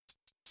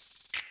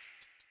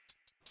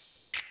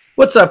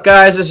What's up,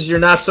 guys? This is your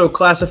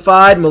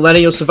not-so-classified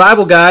millennial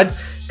survival guide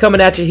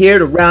coming at you here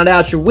to round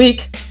out your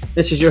week.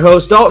 This is your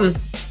host, Dalton.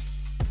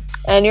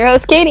 And your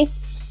host, Katie.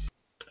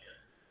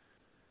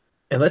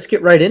 And let's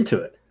get right into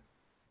it.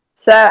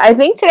 So I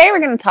think today we're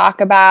going to talk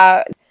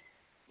about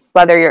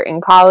whether you're in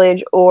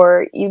college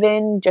or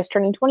even just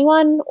turning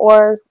 21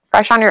 or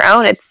fresh on your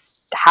own.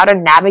 It's how to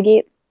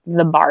navigate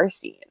the bar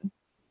scene.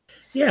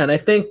 Yeah, and I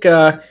think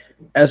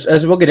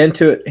as we'll get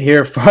into it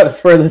here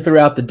further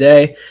throughout the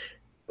day,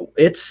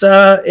 it's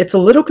a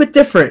little bit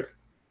different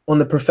on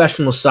the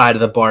professional side of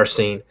the bar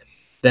scene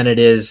than it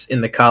is in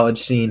the college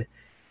scene.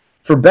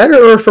 For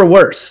better or for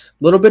worse,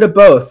 a little bit of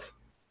both.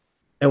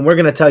 And we're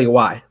going to tell you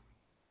why.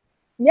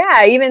 Yeah,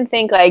 I even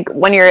think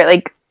when you're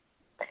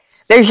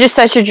there's just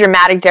such a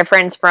dramatic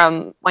difference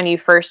from when you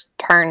first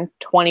turn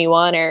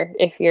 21 or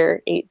if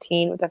you're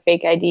 18 with a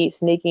fake ID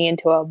sneaking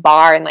into a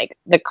bar and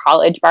the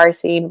college bar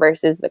scene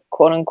versus the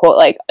quote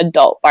unquote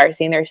adult bar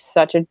scene. There's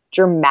such a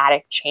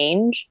dramatic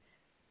change.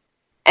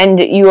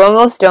 And you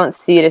almost don't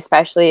see it,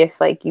 especially if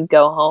you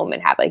go home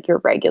and have your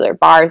regular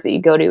bars that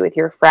you go to with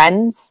your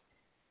friends.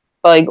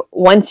 But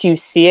once you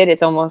see it,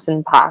 it's almost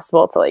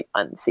impossible to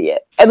unsee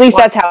it. At least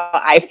that's how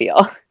I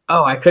feel.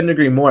 Oh, I couldn't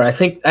agree more. I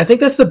think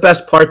that's the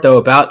best part though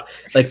about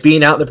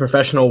being out in the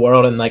professional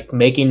world and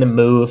making the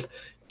move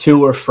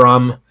to or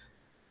from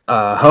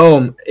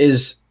home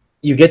is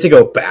you get to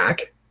go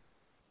back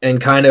and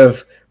kind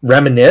of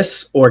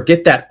reminisce or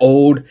get that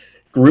old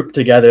group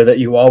together that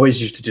you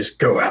always used to just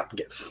go out and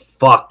get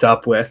fucked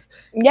up with.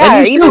 Yeah,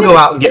 and you still go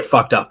out and get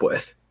fucked up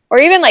with. Or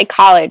even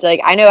college.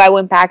 I know I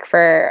went back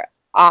for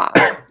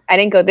I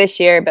didn't go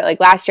this year, but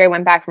last year I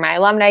went back for my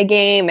alumni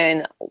game,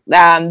 and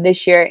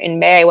this year in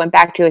May I went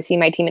back to see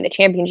my team in the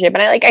championship,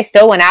 and I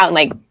still went out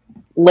and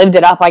lived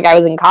it up like I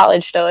was in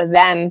college still with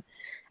them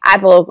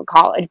at the local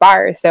college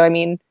bar. So I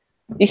mean,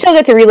 you still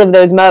get to relive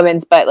those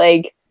moments, but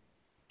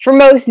for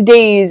most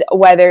days,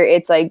 whether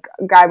it's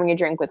grabbing a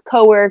drink with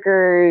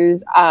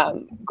coworkers,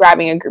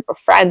 grabbing a group of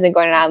friends and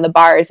going out in the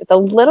bars, it's a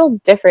little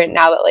different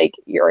now that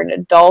you're an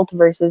adult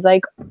versus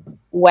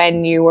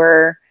when you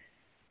were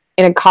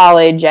in a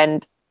college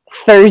and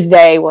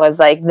Thursday was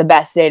the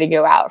best day to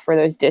go out for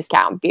those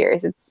discount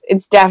beers.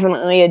 It's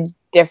definitely a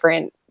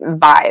different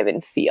vibe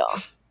and feel.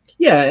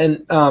 Yeah,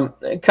 and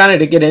kind of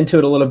to get into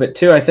it a little bit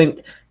too, I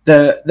think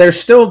there's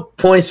still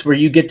points where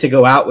you get to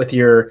go out with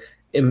your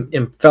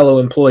fellow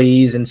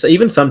employees and so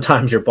even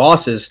sometimes your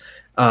bosses,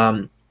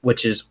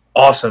 which is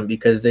awesome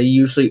because they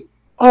usually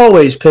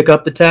always pick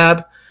up the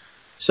tab,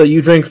 so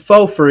you drink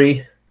for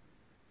free,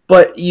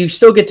 but you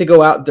still get to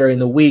go out during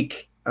the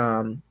week.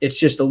 It's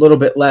just a little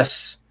bit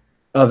less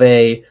of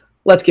a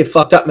let's get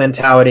fucked up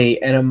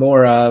mentality and a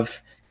more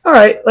of, all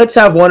right, let's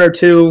have one or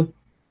two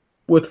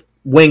with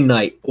wing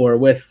night or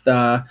with,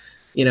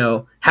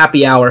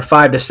 happy hour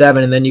 5 to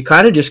 7. And then you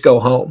kind of just go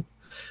home.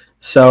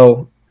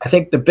 So I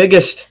think the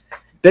biggest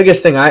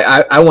thing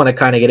I want to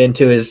kind of get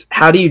into is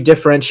how do you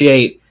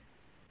differentiate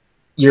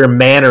your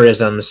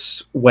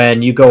mannerisms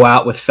when you go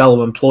out with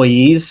fellow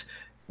employees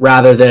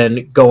rather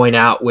than going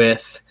out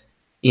with,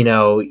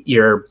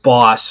 your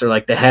boss or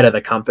the head of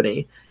the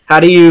company? How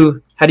do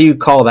you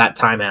call that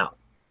time out?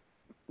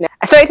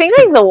 So I think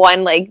the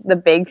one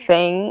the big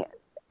thing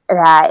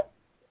that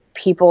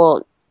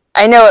people,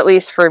 I know at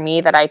least for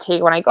me, that I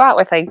take when I go out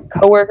with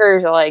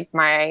coworkers or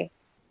my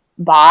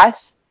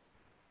boss,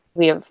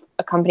 we have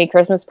a company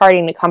Christmas party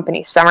and a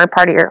company summer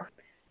party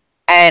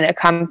and a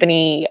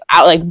company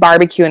out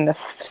barbecue in the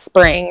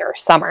spring or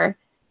summer.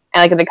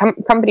 And the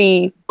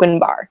company Gwyn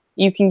bar,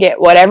 you can get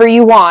whatever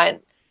you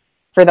want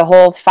for the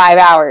whole 5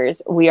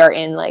 hours. We are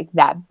in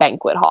that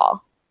banquet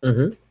hall.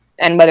 Mm-hmm.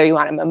 And whether you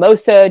want a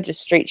mimosa,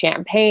 just straight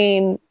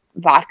champagne,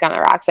 vodka on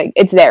the rocks,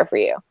 it's there for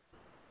you.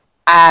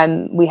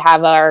 We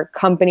have our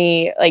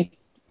company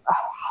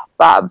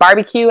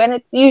barbecue, and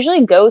it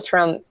usually goes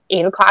from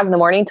 8 o'clock in the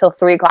morning till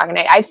 3 o'clock at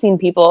night. I've seen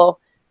people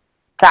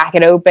crack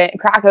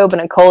open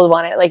a cold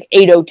one at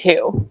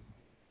 8:02.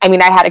 I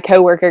mean, I had a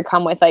coworker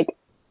come with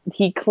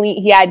he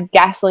had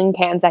gasoline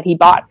cans that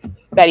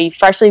he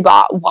freshly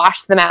bought,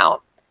 washed them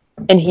out,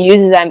 and he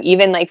uses them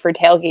even for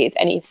tailgates,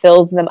 and he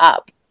fills them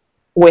up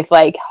with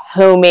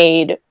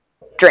homemade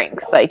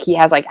drinks. He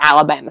has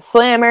Alabama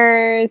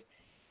Slammers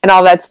and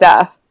all that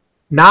stuff.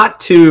 Not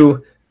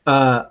to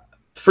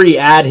free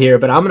ad here,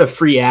 but I'm going to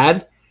free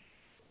ad.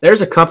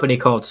 There's a company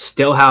called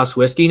Stillhouse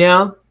Whiskey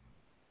now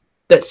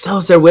that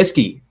sells their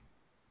whiskey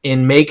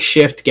in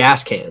makeshift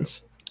gas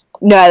cans.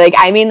 No,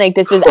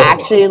 this was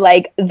actually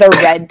the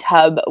red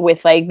tub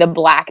with the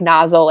black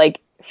nozzle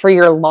for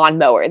your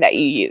lawnmower that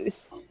you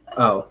use.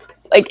 Oh.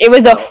 It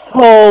was a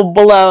full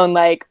blown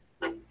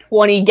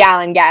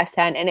 20-gallon gas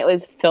can, and it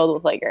was filled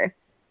with liquor.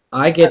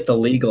 I get the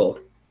legal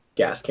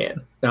gas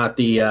can, not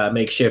the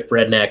makeshift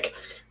redneck,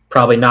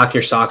 probably knock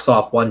your socks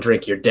off, one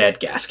drink, you're dead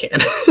gas can.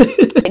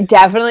 It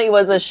definitely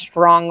was a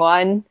strong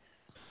one.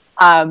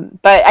 But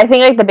I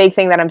think the big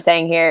thing that I'm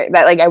saying here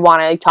that I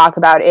want to talk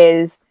about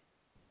is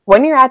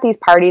when you're at these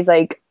parties,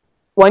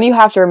 when you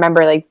have to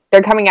remember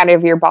they're coming out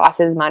of your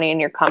boss's money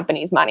and your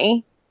company's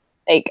money,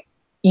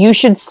 you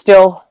should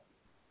still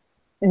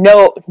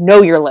know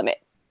your limit.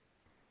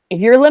 If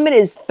your limit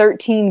is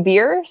 13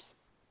 beers,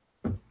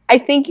 I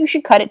think you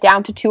should cut it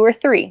down to 2 or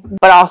 3.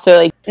 But also,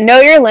 like, know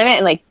your limit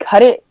and, like,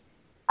 cut it.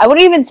 I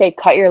wouldn't even say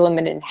cut your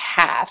limit in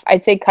half.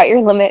 I'd say cut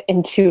your limit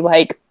into,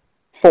 like,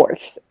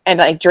 fourths and,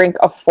 like, drink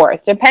a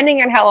fourth,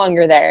 depending on how long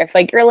you're there. If,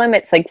 like, your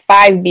limit's, like,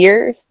 5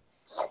 beers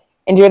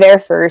and you're there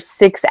for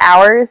 6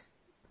 hours,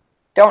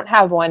 don't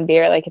have 1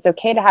 beer. Like, it's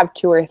okay to have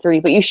 2 or 3,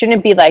 but you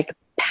shouldn't be, like,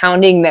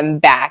 pounding them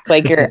back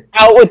like you're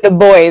out with the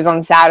boys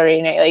on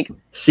Saturday night. Like,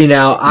 see,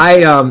 now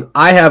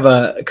I have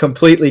a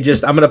completely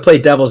I'm going to play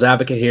devil's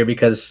advocate here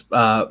because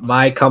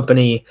my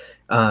company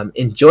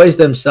enjoys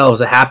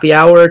themselves a happy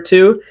hour or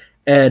two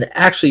and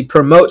actually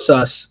promotes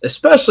us,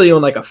 especially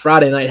on like a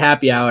Friday night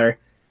happy hour,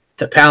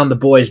 to pound the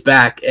boys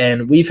back.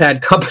 And we've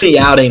had company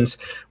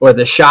outings where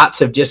the shots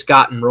have just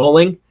gotten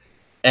rolling,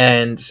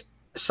 and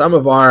some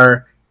of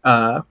our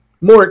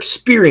more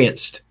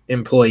experienced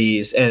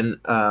employees and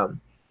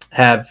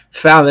have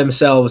found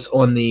themselves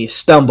on the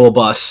stumble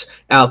bus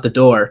out the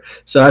door.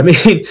 So, I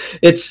mean,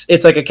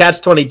 it's like a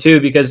catch-22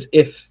 because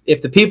if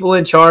the people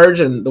in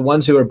charge and the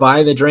ones who are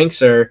buying the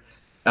drinks are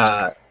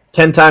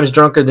 10 times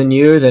drunker than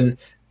you, then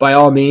by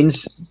all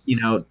means,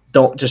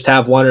 don't just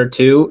have 1 or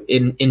 2.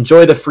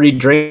 Enjoy the free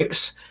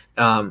drinks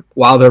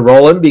while they're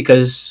rolling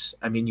because,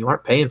 I mean, you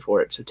aren't paying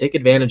for it. So take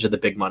advantage of the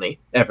big money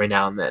every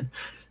now and then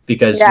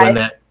because when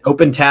that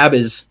open tab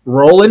is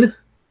rolling,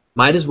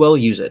 might as well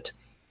use it.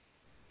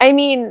 I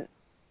mean,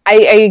 I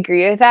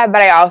agree with that,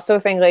 but I also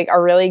think, like,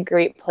 a really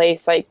great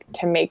place, like,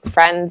 to make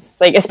friends,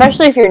 like,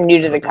 especially if you're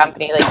new to the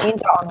company. Like, me and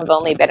Dalton have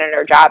only been in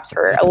our jobs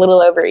for a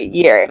little over a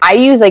year. I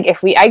use, like,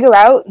 I go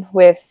out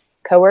with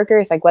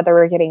coworkers, like, whether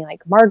we're getting,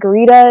 like,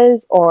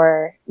 margaritas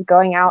or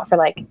going out for,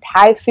 like,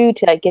 Thai food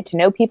to, like, get to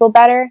know people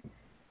better.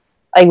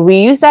 Like, we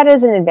use that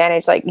as an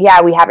advantage. Like,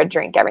 yeah, we have a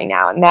drink every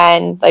now and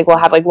then. Like, we'll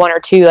have, like, 1 or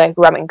 2, like,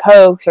 rum and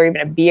cokes or even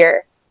a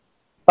beer.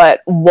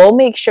 But we'll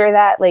make sure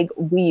that, like,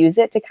 we use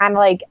it to kind of,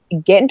 like,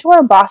 get into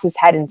our boss's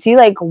head and see,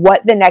 like,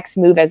 what the next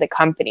move as a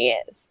company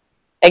is.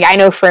 Like, I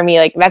know for me,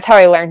 like, that's how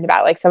I learned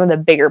about, like, some of the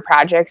bigger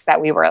projects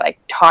that we were, like,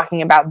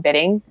 talking about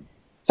bidding.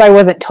 So I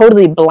wasn't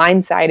totally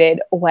blindsided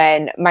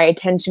when my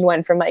attention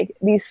went from, like,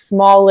 these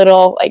small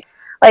little,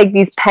 like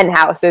these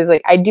penthouses.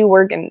 Like, I do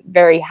work in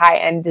very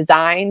high-end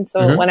design.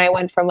 So when I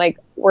went from, like,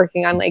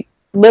 working on, like,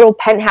 little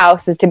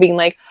penthouses to being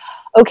like,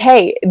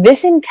 okay,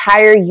 this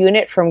entire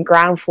unit from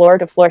ground floor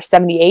to floor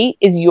 78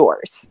 is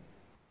yours.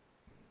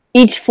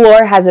 Each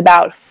floor has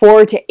about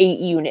 4 to 8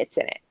 units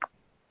in it.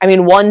 I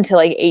mean, 1 to,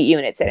 like, 8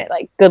 units in it.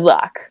 Like, good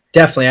luck.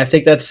 Definitely. I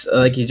think that's,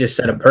 like you just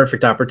said, a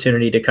perfect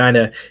opportunity to kind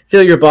of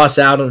feel your boss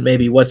out on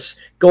maybe what's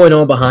going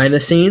on behind the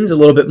scenes a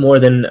little bit more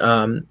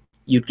than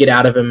you'd get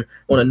out of him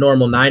on a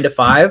normal 9 to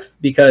 5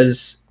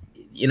 because,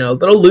 a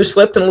little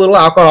loose-lipped and a little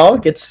alcohol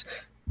gets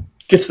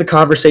the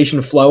conversation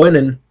flowing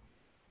and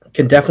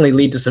can definitely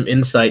lead to some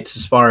insights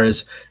as far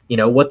as,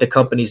 what the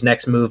company's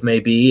next move may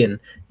be. And,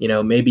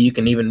 maybe you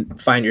can even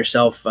find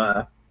yourself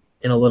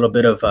in a little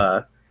bit of,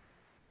 how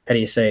do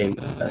you say,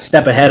 a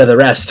step ahead of the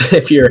rest.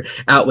 If you're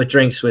out with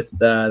drinks with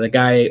the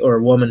guy or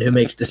woman who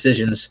makes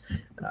decisions,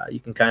 you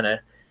can kind of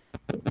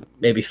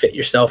maybe fit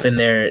yourself in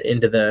there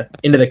into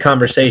the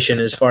conversation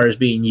as far as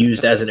being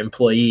used as an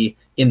employee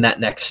in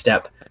that next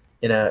step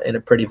in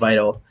a pretty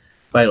vital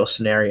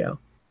scenario.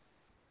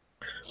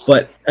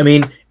 But I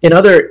mean, in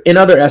other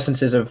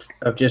essences of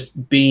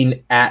just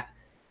being at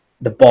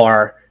the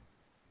bar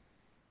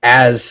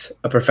as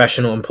a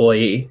professional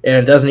employee, and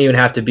it doesn't even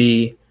have to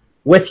be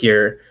with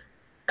your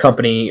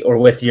company or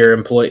with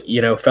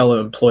your fellow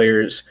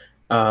employers,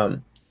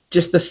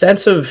 just the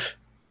sense of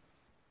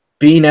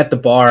being at the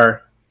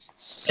bar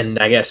and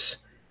I guess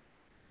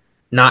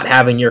not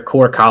having your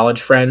core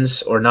college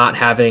friends or not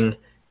having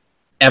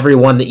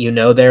everyone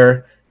that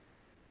there.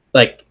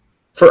 Like,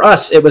 for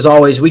us, it was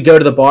always, we'd go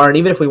to the bar, and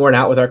even if we weren't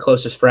out with our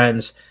closest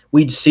friends,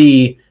 we'd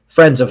see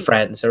friends of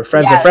friends or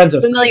friends of friends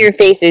of familiar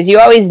faces. You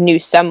always knew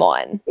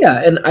someone.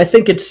 Yeah, and I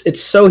think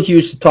it's so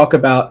huge to talk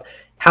about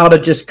how to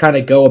just kind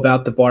of go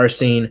about the bar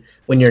scene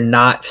when you're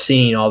not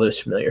seeing all those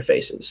familiar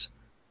faces.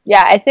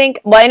 Yeah, I think,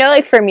 I know,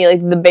 like, for me,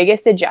 like, the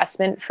biggest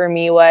adjustment for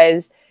me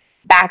was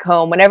back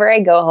home. Whenever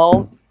I go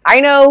home, I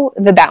know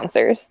the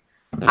bouncers.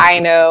 I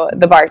know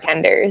the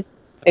bartenders.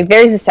 Like,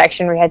 there's a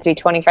section where you have to be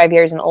 25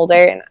 years and older,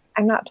 and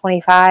I'm not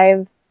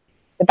 25.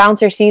 The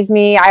bouncer sees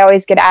me. I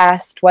always get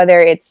asked whether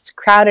it's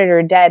crowded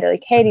or dead.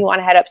 Like, hey, do you want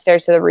to head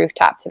upstairs to the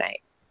rooftop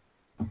tonight?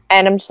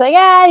 And I'm just like,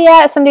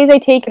 yeah. Some days I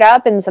take it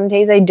up, and some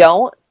days I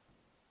don't.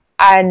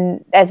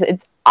 And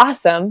it's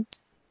awesome,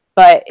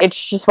 but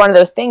it's just one of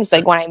those things.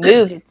 Like, when I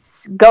moved,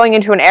 it's going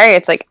into an area.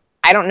 It's like,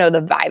 I don't know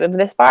the vibe of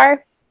this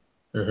bar.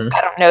 I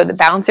don't know the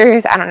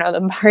bouncers. I don't know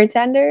the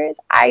bartenders.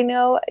 I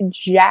know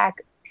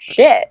jack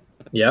shit.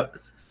 Yep.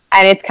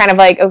 And it's kind of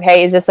like,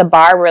 okay, is this a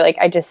bar where, like,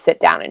 I just sit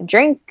down and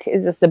drink?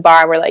 Is this a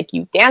bar where, like,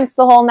 you dance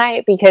the whole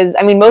night? Because,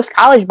 I mean, most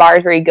college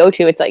bars where you go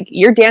to, it's like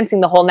you're dancing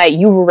the whole night.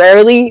 You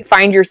rarely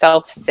find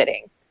yourself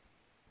sitting.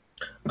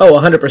 Oh,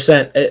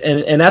 100%.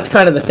 And that's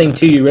kind of the thing,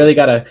 too. You really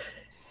got to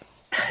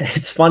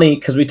it's funny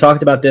because we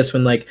talked about this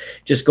when like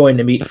just going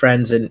to meet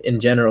friends in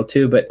general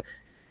too, but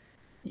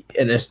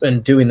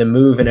and doing the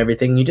move and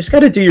everything, you just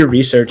got to do your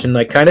research and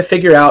like kind of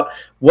figure out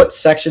what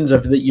sections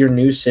of your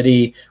new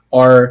city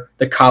are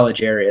the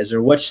college areas,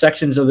 or which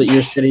sections of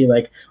your city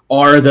like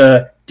are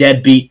the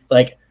deadbeat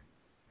like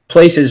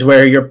places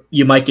where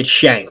you might get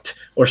shanked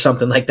or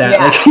something like that.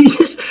 Yeah.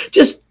 Like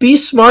just be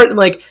smart and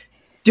like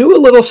do a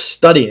little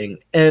studying.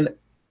 And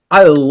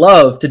I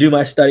love to do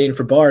my studying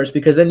for bars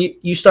because then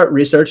you start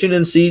researching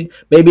and see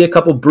maybe a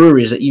couple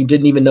breweries that you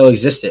didn't even know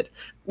existed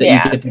that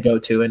you get to go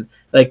to. And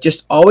like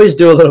just always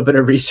do a little bit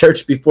of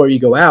research before you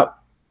go out,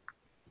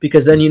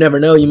 because then you never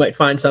know, you might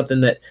find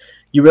something that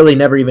you really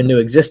never even knew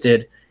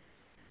existed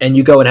and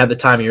you go and have the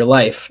time of your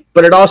life.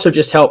 But it also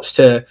just helps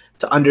to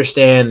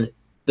understand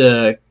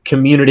the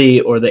community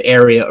or the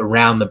area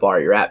around the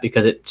bar you're at,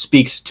 because it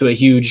speaks to a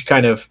huge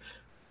kind of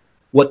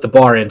what the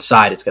bar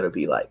inside is going to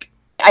be like.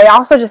 I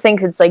also just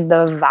think it's like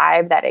the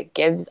vibe that it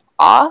gives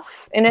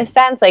off in a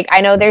sense. Like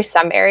I know there's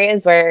some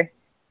areas where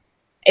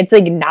it's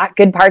like not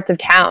good parts of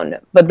town,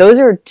 but those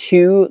are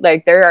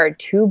there are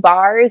two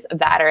bars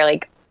that are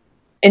like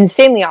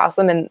insanely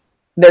awesome and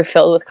they're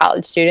filled with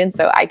college students.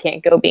 So I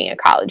can't go being a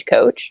college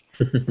coach,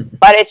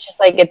 but it's just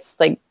like, it's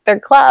like they're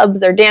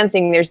clubs, they're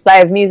dancing, there's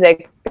live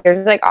music.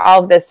 There's like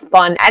all of this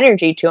fun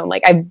energy to them.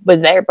 Like I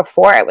was there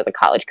before I was a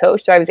college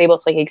coach, so I was able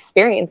to like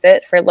experience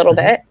it for a little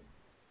bit.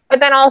 But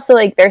then also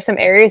like there's some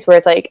areas where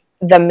it's like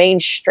the main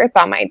strip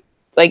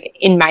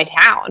in my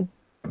town,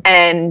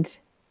 and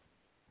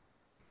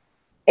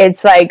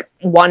it's like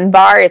one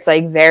bar, it's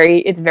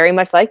very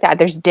much like that.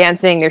 There's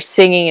dancing, there's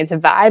singing, it's a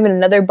vibe. And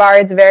another bar,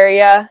 it's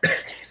very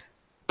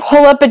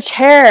pull up a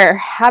chair,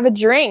 have a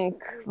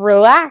drink,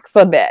 relax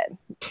a bit.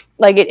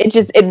 Like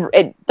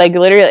it like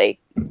literally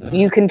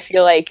you can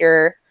feel like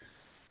you're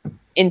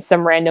in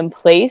some random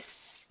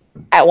place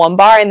at one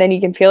bar, and then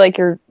you can feel like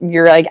you're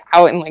like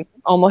out and like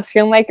almost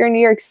feeling like you're in New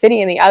York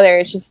City in the other.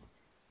 It's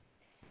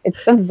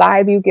the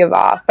vibe you give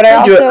off. But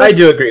I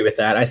do agree with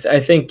that. I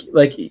think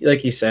like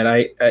you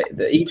said,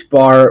 each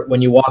bar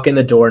when you walk in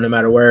the door, no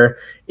matter where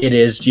it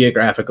is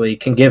geographically,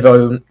 can give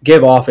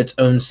off its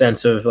own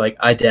sense of like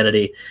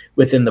identity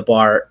within the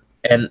bar,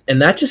 and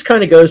that just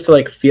kind of goes to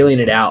like feeling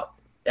it out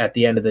at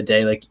the end of the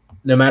day. Like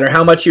no matter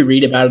how much you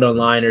read about it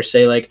online or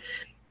say like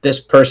this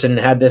person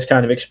had this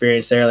kind of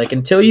experience there, like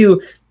until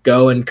you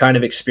go and kind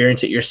of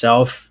experience it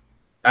yourself,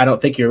 I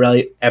don't think you're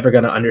really ever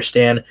going to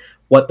understand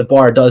what the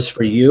bar does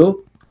for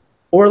you,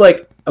 or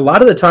like a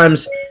lot of the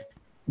times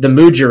the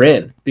mood you're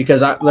in,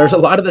 because there's a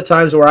lot of the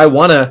times where I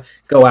want to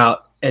go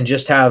out and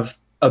just have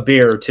a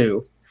beer or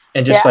two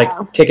and just like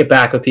kick it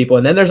back with people.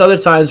 And then there's other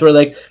times where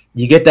like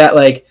you get that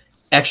like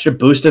extra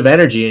boost of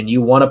energy and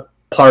you want to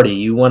party,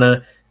 you want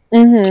to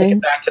kick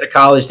it back to the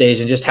college days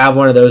and just have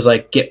one of those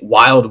like get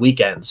wild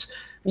weekends.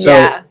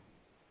 So,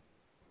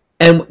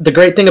 and the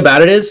great thing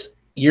about it is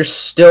you're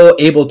still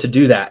able to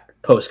do that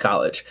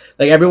post-college.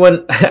 Like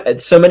everyone,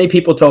 so many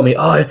people told me,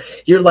 oh,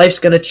 your life's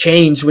going to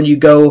change when you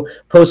go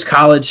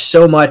post-college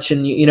so much,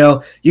 and you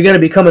know, you're going to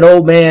become an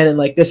old man and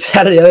like this,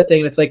 that, and the other thing.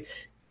 And it's like,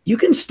 you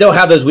can still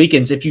have those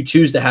weekends if you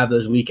choose to have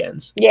those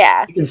weekends.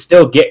 Yeah. You can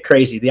still get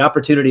crazy. The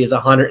opportunity is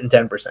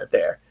 110%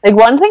 there. Like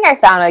one thing I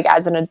found like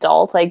as an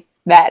adult, like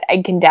that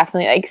I can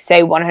definitely like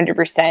say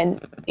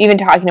 100%, even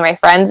talking to my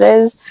friends,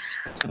 is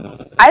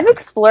I've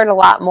explored a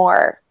lot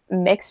more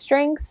mixed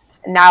drinks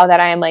now that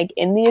I am like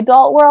in the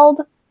adult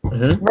world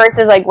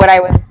versus like when I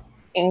was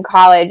in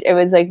college. It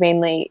was like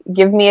mainly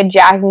give me a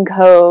Jack and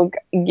Coke,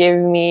 give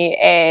me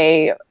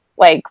a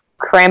like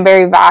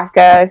cranberry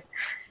vodka,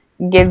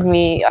 give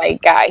me like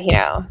you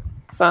know,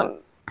 some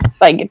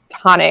like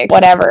tonic,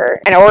 whatever,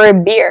 and or a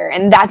beer,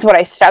 and that's what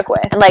I stuck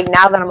with. And like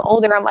now that I'm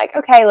older, I'm like,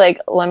 okay, like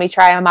let me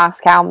try a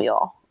Moscow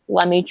Mule,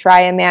 let me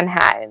try a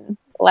Manhattan,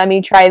 let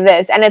me try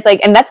this. And it's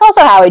like, and that's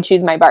also how I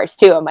choose my bars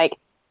too. I'm like,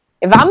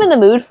 if I'm in the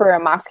mood for a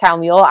Moscow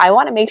Mule, I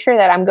want to make sure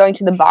that I'm going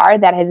to the bar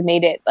that has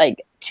made it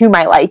like to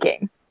my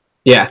liking.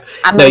 Yeah,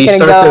 I'm not gonna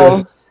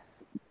go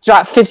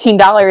drop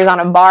 $15 on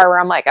a bar where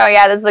I'm like, oh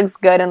yeah, this looks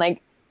good, and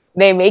like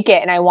they make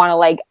it and I want to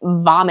like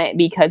vomit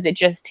because it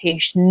just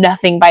tastes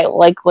nothing but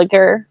like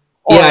liquor.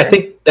 Yeah, I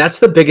think that's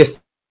the biggest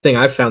thing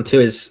I've found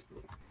too, is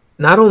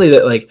not only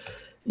that like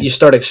you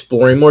start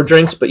exploring more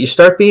drinks, but you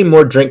start being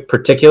more drink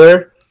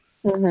particular.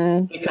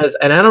 Because,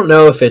 and I don't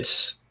know if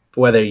it's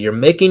whether you're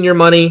making your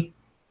money,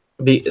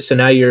 so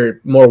now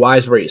you're more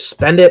wise where you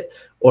spend it,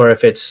 or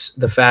if it's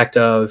the fact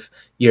of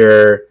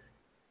you're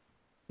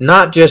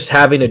not just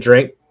having a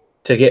drink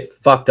to get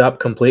fucked up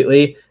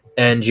completely,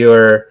 and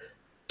you're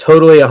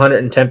totally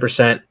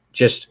 110%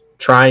 just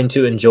trying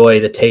to enjoy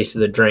the taste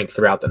of the drink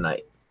throughout the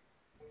night.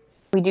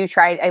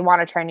 I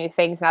want to try new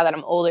things now that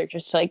I'm older,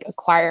 just to like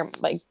acquire,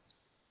 like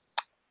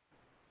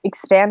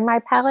expand my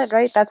palate,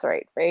 right? That's the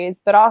right phrase.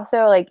 But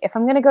also like if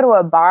I'm going to go to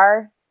a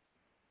bar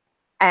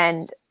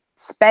and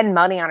spend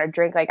money on a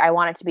drink, like I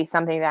want it to be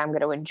something that I'm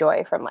going to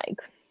enjoy from like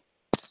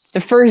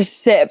the first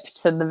sip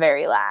to the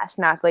very last,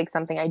 not like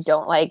something I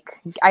don't like.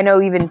 I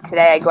know even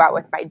today I go out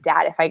with my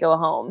dad if I go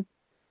home.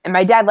 And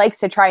my dad likes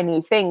to try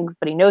new things,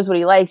 but he knows what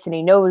he likes and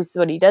he knows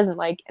what he doesn't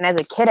like. And as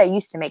a kid, I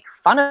used to make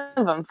fun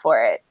of him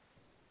for it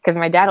because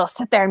my dad will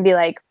sit there and be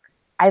like,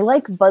 I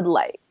like Bud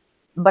Light,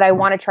 but I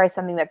want to try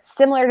something that's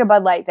similar to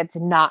Bud Light that's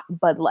not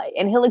Bud Light.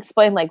 And he'll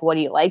explain like what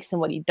he likes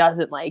and what he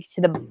doesn't like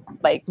to the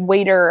like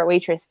waiter or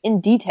waitress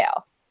in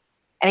detail.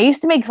 And I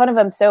used to make fun of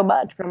him so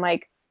much, but I'm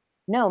like,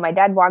 no, my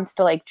dad wants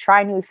to like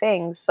try new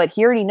things, but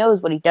he already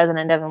knows what he doesn't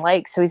and doesn't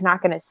like. So he's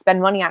not going to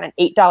spend money on an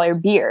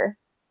 $8 beer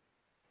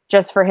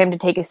just for him to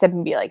take a sip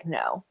and be like,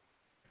 no.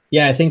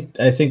 Yeah, I think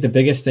the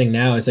biggest thing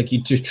now is like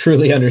you just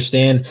truly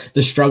understand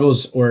the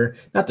struggles, or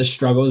not the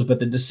struggles, but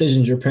the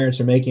decisions your parents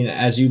are making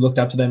as you looked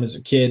up to them as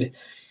a kid.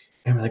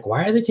 And we're like,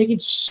 why are they taking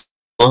so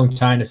long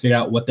time to figure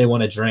out what they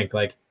want to drink?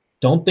 Like,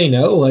 don't they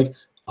know? Like,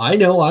 I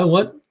know I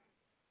want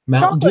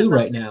Mountain Dew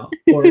right now.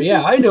 Or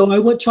yeah, I know I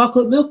want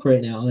chocolate milk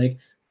right now. Like,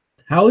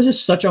 how is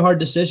this such a hard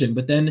decision?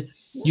 But then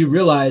you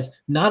realize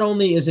not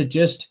only is it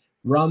just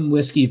rum,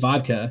 whiskey,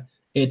 vodka,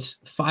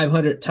 it's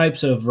 500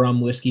 types of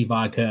rum, whiskey,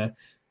 vodka,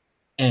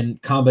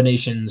 and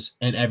combinations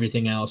and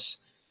everything else.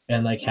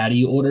 And like, how do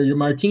you order your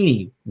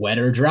martini, wet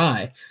or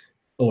dry?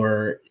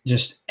 Or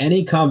just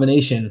any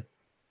combination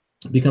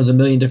becomes a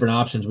million different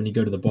options when you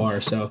go to the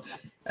bar. So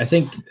I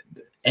think,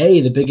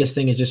 the biggest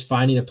thing is just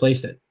finding a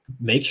place that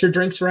makes your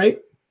drinks right.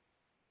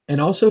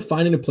 And also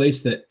finding a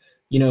place that,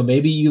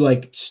 maybe you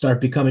like start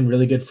becoming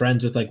really good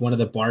friends with like one of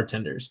the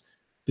bartenders,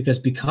 because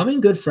becoming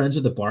good friends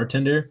with a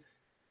bartender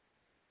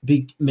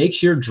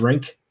makes your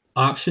drink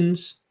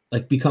options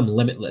like become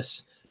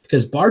limitless,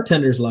 because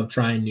bartenders love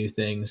trying new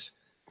things.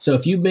 So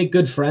if you make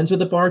good friends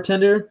with a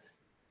bartender,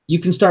 you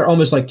can start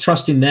almost like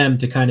trusting them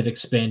to kind of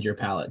expand your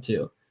palate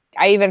too.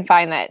 I even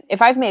find that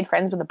if I've made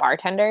friends with a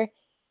bartender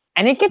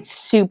and it gets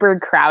super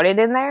crowded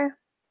in there,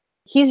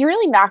 he's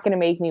really not going to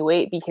make me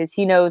wait, because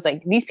he knows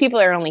like these people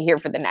are only here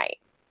for the night.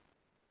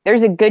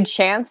 There's a good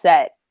chance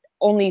that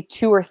only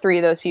 2 or 3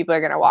 of those people are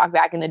going to walk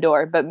back in the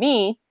door. But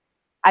me,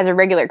 as a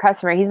regular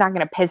customer, he's not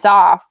going to piss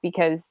off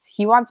because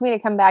he wants me to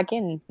come back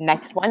in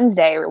next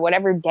Wednesday or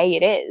whatever day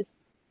it is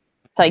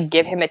to like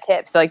give him a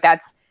tip. So like I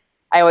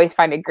always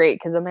find it great,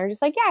 because then they're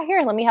just like, yeah,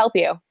 here, let me help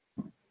you.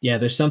 Yeah,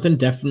 there's something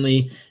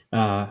definitely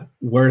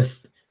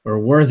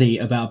worthy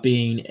about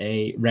being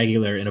a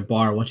regular in a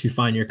bar once you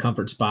find your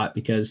comfort spot,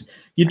 because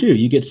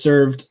you get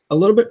served a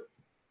little bit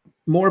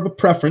more of a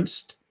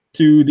preference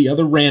to the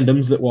other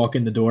randoms that walk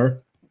in the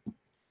door.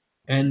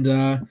 And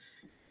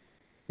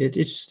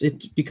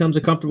it becomes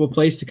a comfortable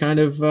place to kind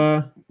of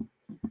I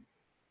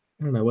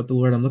don't know what the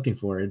word I'm looking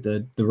for.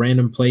 The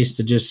random place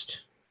to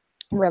just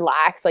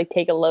relax, like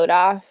take a load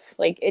off.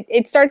 Like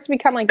it starts to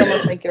become like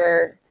almost like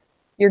your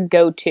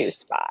go-to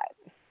spot.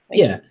 Like,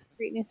 yeah.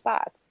 Great new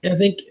spots. I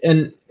think,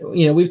 and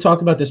we've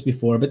talked about this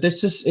before, but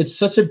it's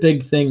such a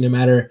big thing, no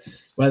matter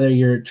whether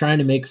you're trying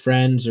to make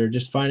friends or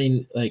just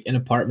finding like an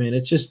apartment.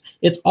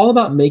 It's all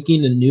about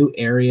making a new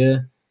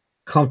area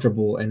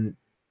comfortable and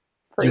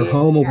your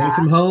home away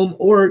from home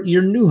or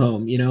your new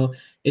home.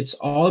 It's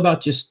all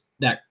about just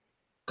that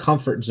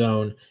comfort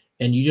zone,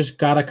 and you just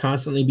got to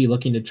constantly be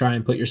looking to try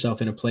and put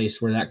yourself in a place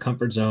where that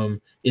comfort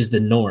zone is the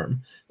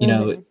norm.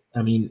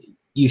 I mean,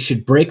 you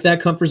should break that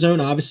comfort zone,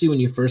 obviously, when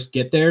you first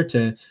get there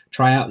to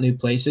try out new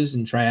places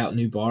and try out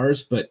new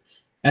bars. But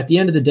at the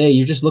end of the day,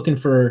 you're just looking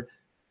for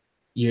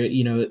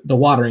the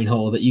watering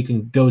hole that you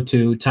can go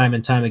to time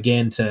and time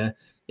again to,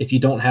 if you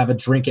don't have a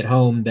drink at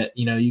home, that,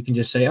 you can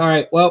just say, all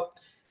right, well,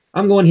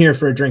 I'm going here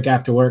for a drink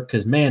after work,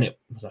 because man, it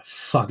was a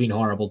fucking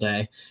horrible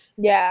day.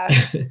 Yeah.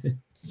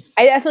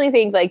 I definitely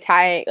think like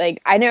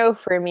I know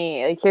for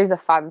me, like here's a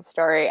fun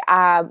story.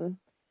 I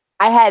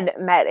had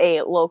met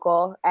a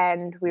local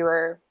and we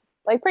were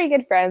like pretty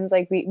good friends.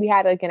 Like we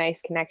had like a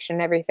nice connection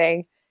and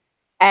everything.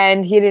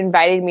 And he had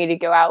invited me to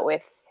go out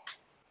with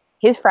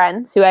his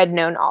friends who I had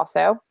known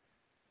also.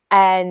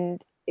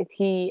 And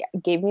he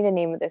gave me the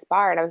name of this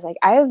bar, and I was like,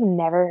 I have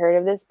never heard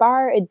of this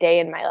bar a day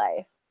in my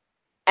life.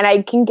 And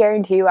I can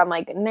guarantee you, I'm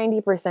like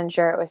 90%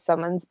 sure it was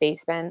someone's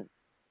basement.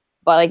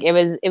 But like it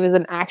was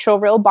an actual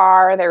real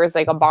bar. There was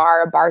like a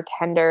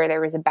bartender,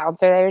 there was a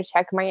bouncer there to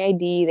check my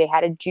ID. They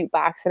had a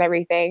jukebox and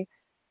everything.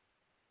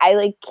 I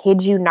like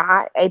kid you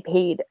not, I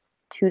paid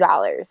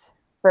 $2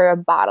 for a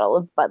bottle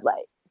of Bud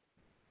Light.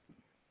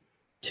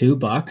 $2?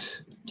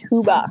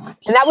 $2.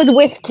 And that was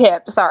with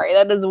tip. Sorry,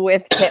 that is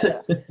with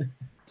tip.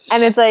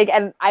 And it's like,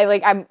 and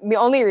I'm the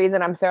only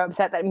reason I'm so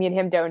upset that me and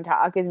him don't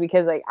talk is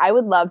because like I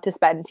would love to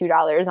spend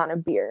 $2 on a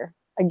beer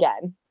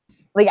again.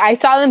 Like I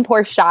saw them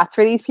pour shots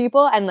for these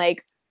people, and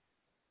like,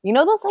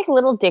 those like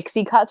little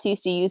Dixie cups you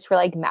used to use for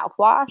like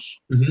mouthwash?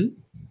 Mm-hmm.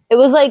 It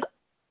was like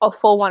a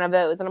full one of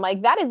those. And I'm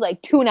like, that is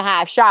like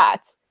 2.5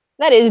 shots.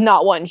 That is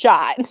not one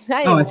shot.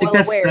 I think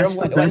that's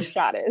what one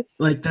shot is.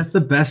 Like that's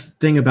the best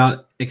thing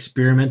about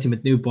experimenting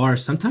with new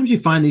bars. Sometimes you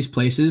find these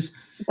places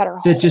that are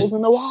holes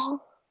in the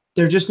wall.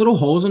 They're just little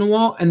holes in the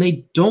wall, and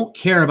they don't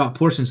care about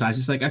portion size.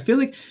 It's like, I feel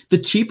like the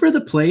cheaper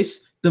the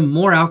place, the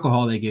more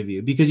alcohol they give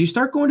you, because you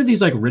start going to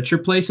these like richer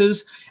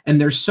places and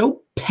they're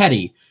so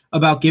petty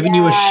about giving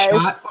you a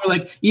shot, or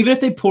like even if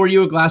they pour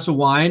you a glass of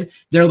wine,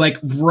 they're like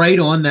right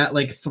on that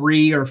like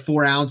 3 or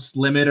 4 ounce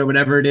limit or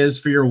whatever it is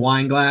for your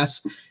wine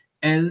glass.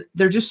 And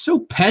they're just so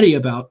petty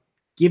about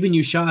giving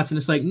you shots. And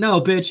it's like, no,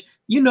 bitch,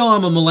 you know,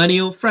 I'm a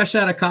millennial fresh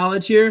out of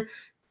college here.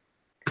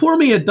 Pour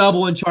me a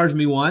double and charge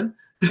me one.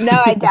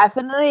 No, I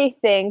definitely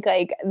think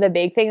like the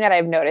big thing that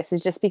I've noticed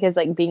is just because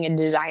like being a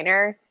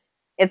designer,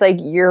 it's like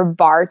your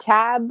bar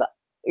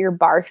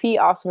fee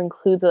also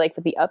includes like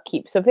with the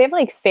upkeep. So if they have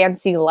like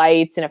fancy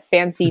lights and a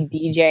fancy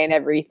DJ and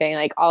everything,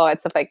 like all that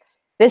stuff, like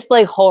this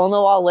like hole in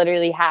the wall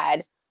literally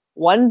had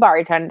one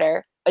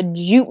bartender, a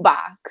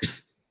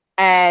jukebox,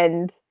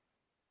 and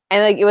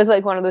like it was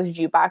like one of those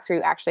jukebox where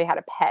you actually had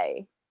to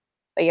pay.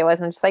 Like it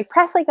wasn't just like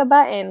press like a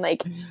button.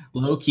 Like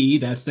low key,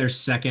 that's their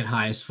second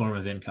highest form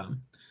of income.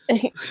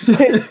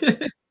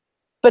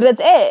 But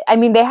that's it. I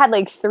mean, they had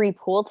like 3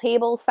 pool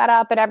tables set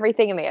up and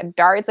everything, and they had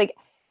darts. Like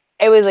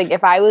it was like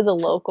if I was a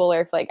local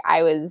or if like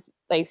I was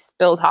like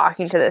still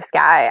talking to this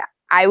guy,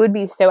 I would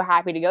be so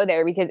happy to go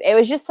there because it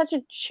was just such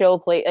a chill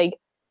place. Like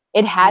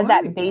it had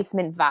that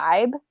basement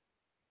vibe,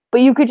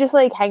 but you could just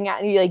like hang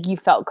out and you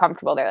felt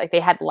comfortable there. Like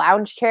they had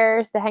lounge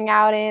chairs to hang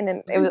out in,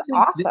 and it was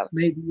awesome.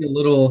 Maybe a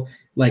little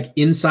like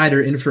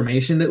insider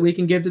information that we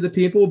can give to the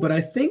people, but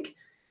I think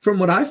from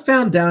what I've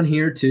found down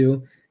here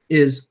too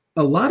is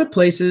a lot of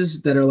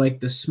places that are like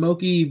the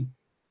smoky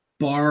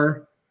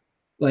bar,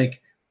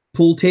 like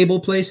pool table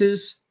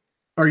places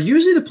are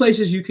usually the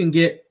places you can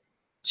get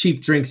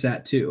cheap drinks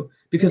at too,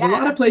 because a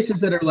lot of places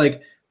that are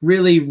like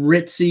really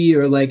ritzy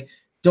or like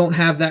don't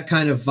have that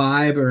kind of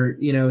vibe or,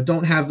 you know,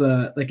 don't have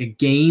the like a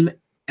game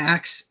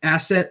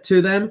asset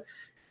to them,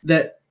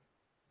 that,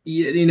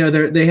 you know,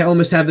 they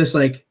almost have this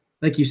like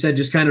you said,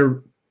 just kind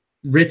of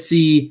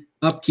ritzy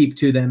upkeep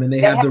to them, and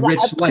they have the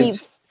rich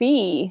lights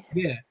fee.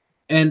 Yeah.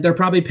 And they're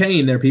probably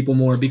paying their people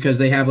more because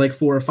they have like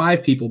 4 or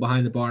 5 people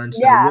behind the bar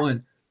instead of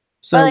one.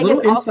 So like, a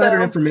little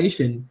insider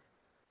information.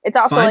 It's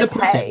also like,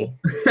 hey,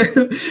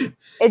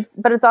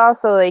 it's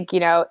also like, you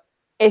know,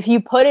 if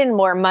you put in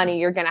more money,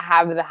 you're going to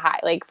have the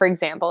high, like, for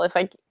example, if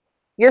like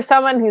you're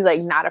someone who's like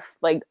not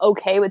like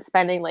okay with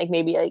spending like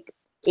maybe like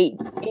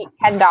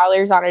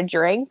 $10 on a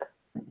drink,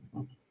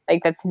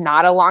 like that's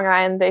not a Long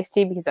Island iced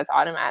tea because that's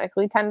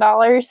automatically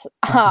 $10.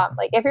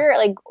 Like if you're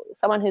like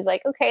someone who's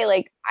like, okay,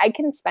 like I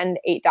can spend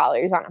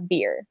 $8 on a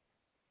beer,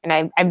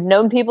 and I've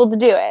known people to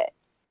do it.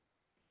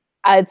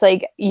 It's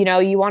like, you know,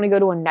 you want to go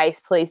to a nice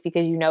place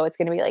because you know it's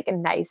going to be like a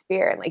nice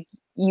beer, and like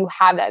you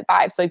have that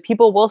vibe. So like,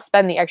 people will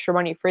spend the extra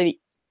money for the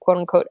quote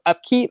unquote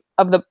upkeep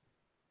of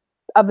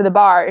the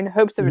bar in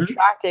hopes of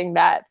attracting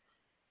that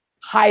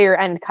higher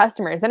end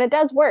customers, and it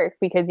does work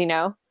because, you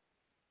know,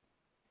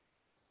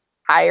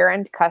 higher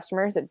end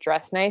customers that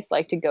dress nice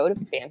like to go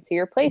to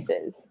fancier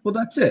places. Well,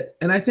 that's it.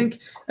 And I think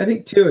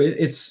too,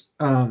 it's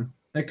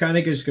it kind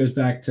of just goes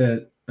back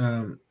to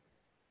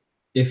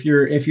if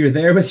you're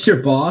there with your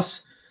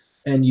boss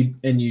and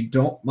you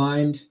don't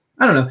mind,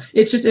 I don't know.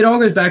 It's just, it all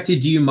goes back to,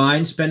 do you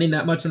mind spending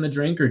that much on the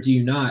drink or do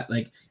you not?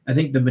 Like, I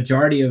think the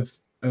majority of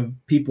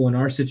people in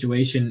our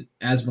situation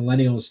as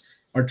millennials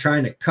are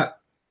trying to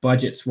cut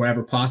budgets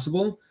wherever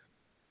possible.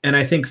 And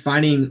I think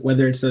finding,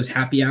 whether it's those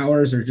happy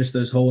hours or just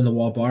those hole in the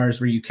wall bars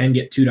where you can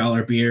get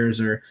 $2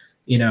 beers or,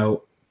 you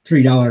know,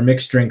 $3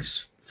 mixed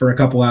drinks for a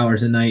couple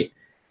hours a night,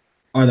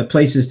 are the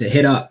places to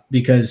hit up,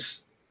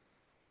 because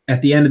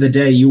at the end of the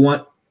day, you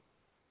want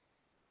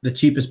the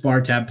cheapest bar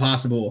tab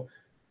possible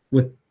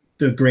with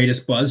the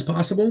greatest buzz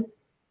possible.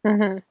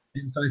 And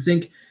so I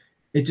think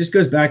it just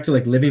goes back to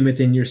like living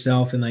within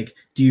yourself, and like,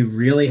 do you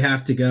really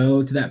have to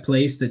go to that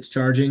place that's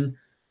charging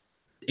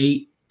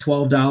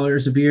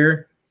 $8-12 a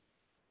beer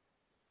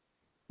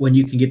when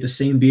you can get the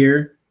same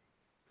beer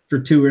for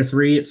 2 or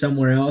 3 at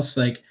somewhere else?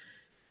 Like,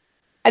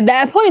 at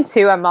that point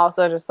too, I'm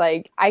also just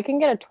like, I can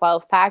get a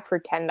 12-pack for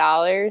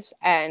 $10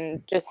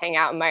 and just hang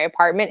out in my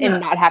apartment and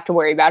not have to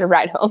worry about a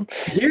ride home.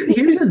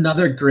 Here's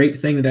another great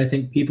thing that I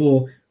think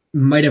people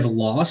might have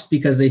lost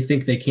because they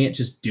think they can't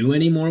just do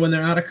anymore when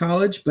they're out of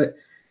college. But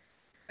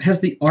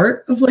has the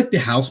art of like the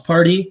house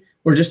party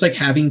or just like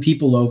having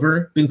people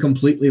over been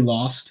completely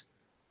lost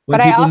when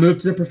people move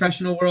to the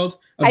professional world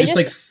of just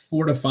like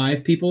 4 to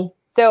 5 people?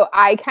 So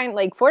I kind of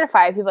like 4 to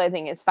 5 people, I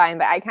think is fine,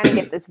 but I kind of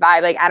get this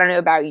vibe. Like, I don't know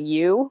about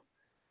you,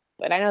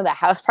 but I know the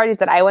house parties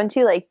that I went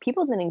to, like,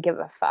 people didn't give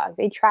a fuck.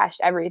 They trashed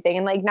everything.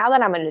 And like, now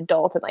that I'm an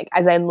adult and like,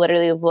 as I'm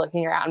literally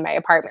looking around my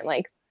apartment,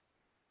 like,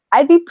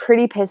 I'd be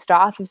pretty pissed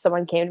off if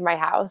someone came to my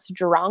house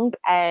drunk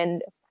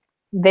and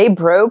they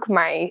broke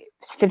my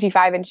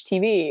 55-inch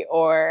TV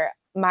or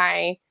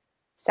my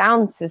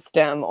sound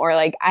system, or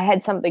like I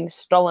had something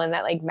stolen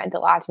that like meant a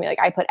lot to me.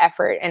 Like, I put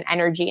effort and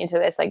energy into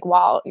this. Like,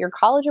 while your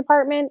college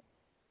apartment,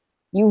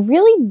 you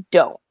really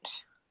don't.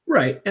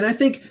 Right. And I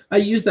think I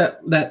use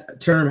that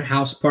term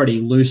house party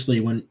loosely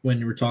when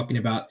we're talking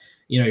about,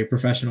 you know, your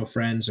professional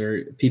friends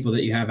or people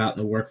that you have out in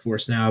the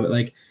workforce now. But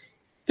like,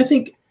 I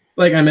think,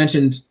 like I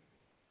mentioned,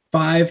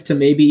 5 to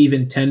maybe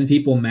even 10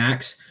 people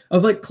max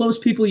of like close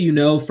people, you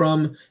know,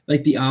 from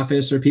like the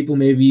office, or people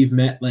maybe you've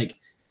met like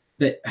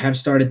that have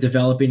started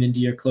developing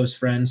into your close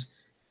friends.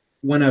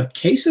 when a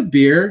case of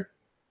beer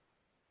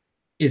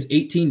is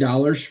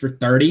 $18 for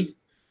 30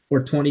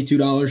 or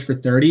 $22 for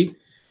 30,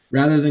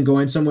 rather than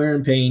going somewhere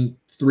and paying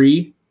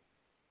 3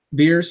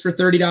 beers for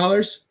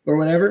 $30 or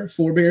whatever,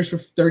 4 beers for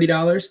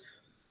 $30.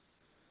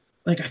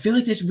 Like, I feel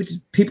like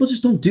people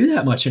just don't do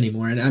that much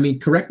anymore. And I mean,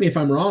 correct me if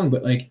I'm wrong,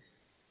 but like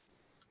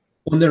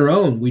on their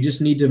own, we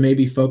just need to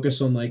maybe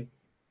focus on like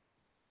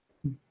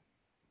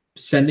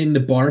sending the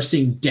bar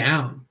scene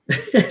down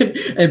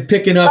and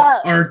picking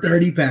up our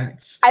 30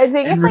 packs I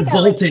think and it's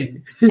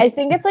revolting. I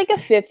think it's like a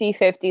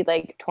 50-50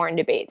 like torn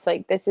debates.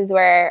 Like this is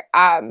where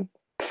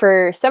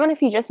for someone,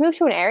 if you just move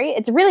to an area,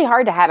 it's really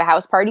hard to have a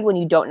house party when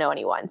you don't know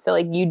anyone. So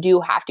like you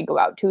do have to go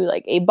out to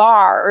like a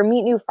bar or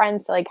meet new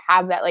friends to like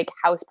have that like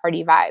house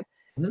party vibe.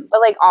 Mm-hmm. But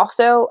like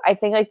also I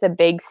think like the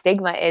big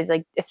stigma is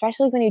like,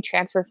 especially when you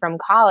transfer from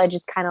college,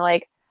 it's kind of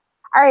like,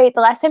 all right,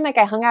 the last time like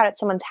I hung out at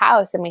someone's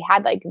house and we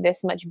had like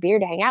this much beer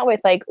to hang out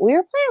with, like we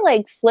were playing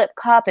like flip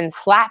cup and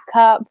slap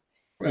cup.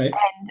 Right.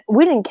 And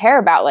we didn't care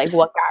about like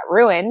what got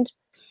ruined.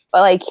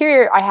 But like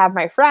here I have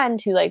my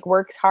friend who like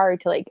works hard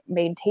to like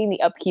maintain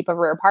the upkeep of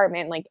her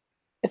apartment. Like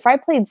if I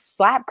played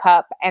slap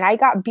cup and I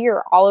got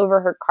beer all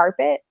over her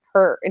carpet,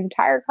 her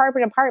entire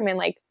carpet apartment,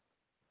 like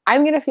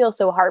I'm gonna feel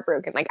so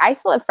heartbroken. Like I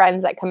still have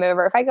friends that come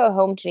over. If I go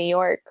home to New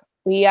York,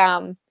 we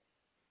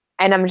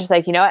and I'm just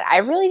like, you know what? I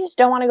really just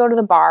don't want to go to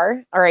the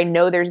bar, or I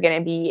know there's going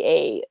to be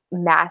a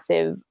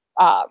massive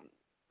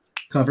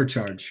cover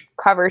charge.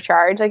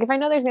 Like if I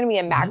know there's going to be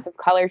a massive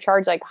color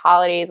charge, like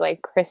holidays,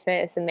 like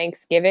Christmas and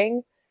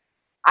Thanksgiving,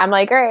 I'm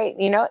like, all right,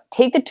 you know,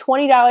 take the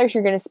 $20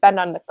 you're going to spend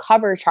on the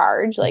cover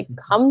charge, like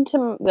come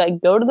to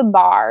like go to the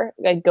bar,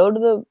 like go to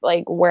the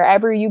like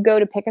wherever you go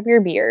to pick up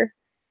your beer,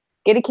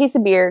 get a case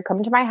of beer,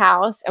 come to my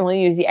house, and we'll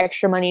use the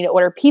extra money to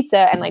order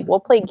pizza, and like we'll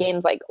play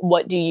games like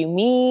What Do You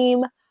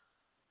Meme?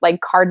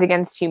 Like Cards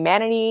Against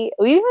Humanity.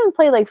 We even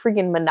play like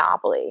freaking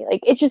Monopoly. Like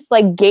it's just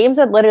like games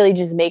that literally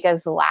just make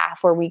us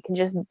laugh, where we can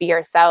just be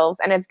ourselves.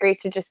 And it's great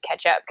to just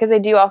catch up, because I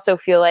do also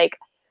feel like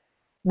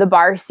the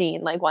bar scene,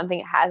 like one thing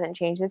it hasn't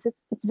changed is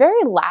it's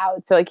very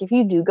loud. So like if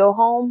you do go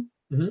home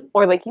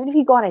or like even if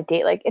you go on a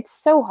date, like it's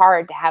so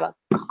hard to have a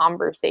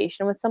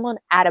conversation with someone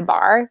at a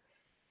bar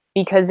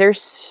because there's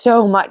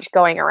so much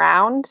going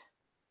around.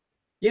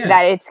 Yeah.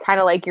 That it's kind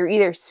of like you're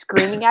either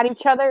screaming at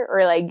each other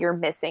or like you're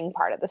missing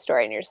part of the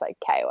story and you're just like,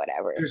 okay,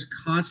 whatever. There's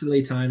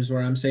constantly times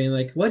where I'm saying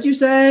like, what'd you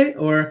say?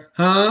 Or,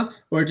 huh?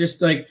 Or just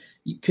like,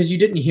 because you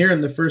didn't hear him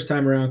the first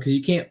time around, because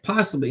you can't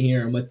possibly hear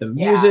him with the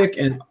music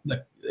and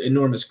the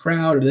enormous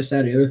crowd or this,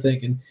 that, or the other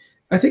thing. And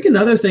I think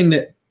another thing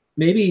that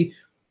maybe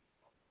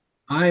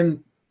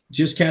I'm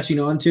just catching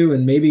on to,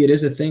 and maybe it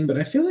is a thing, but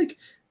I feel like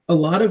a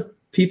lot of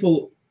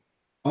people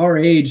our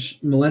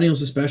age,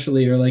 millennials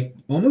especially, are like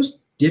almost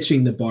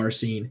ditching the bar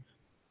scene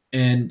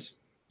and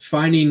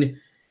finding,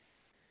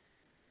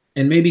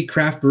 and maybe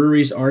craft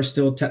breweries are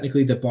still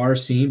technically the bar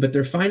scene, but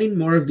they're finding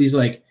more of these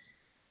like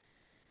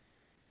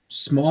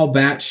small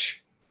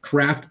batch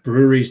craft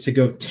breweries to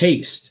go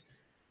taste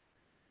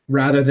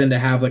rather than to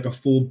have like a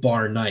full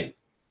bar night.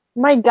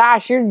 My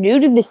gosh, you're new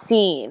to the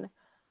scene.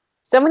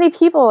 So many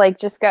people like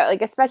just go,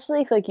 like,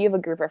 especially if like you have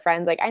a group of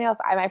friends. Like I know if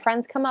my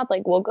friends come up,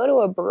 like we'll go to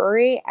a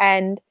brewery,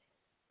 and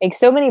like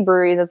so many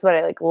breweries, that's what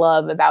I like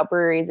love about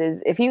breweries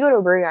is if you go to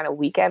a brewery on a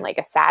weekend, like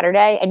a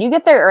Saturday, and you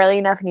get there early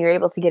enough and you're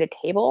able to get a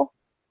table,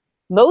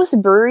 most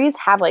breweries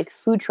have like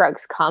food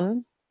trucks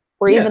come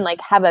or even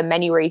like have a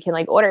menu where you can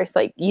like order.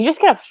 So like you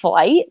just get a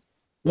flight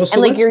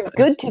and like you're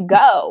good to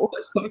go.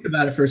 Let's talk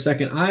about it for a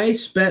second. I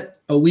spent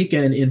a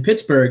weekend in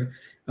Pittsburgh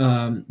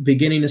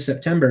beginning of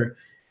September.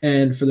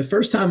 And for the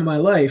first time in my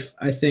life,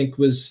 I think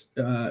was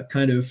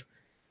kind of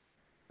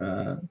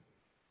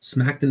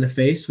smacked in the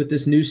face with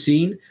this new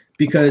scene,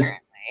 because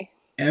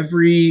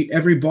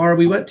every bar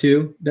we went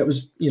to that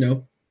was,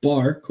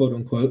 bar, quote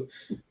unquote,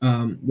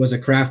 was a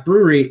craft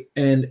brewery,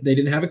 and they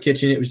didn't have a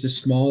kitchen. It was this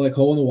small, like,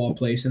 hole in the wall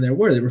place, and there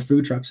were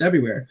food trucks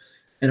everywhere.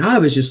 And I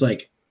was just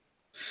like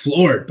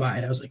floored by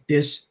it. I was like,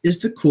 this is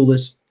the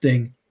coolest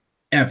thing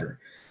ever.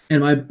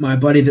 And my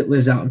buddy that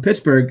lives out in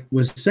Pittsburgh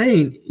was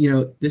saying,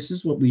 this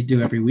is what we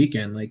do every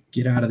weekend. Like,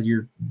 get out of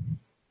your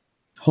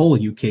hole,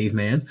 you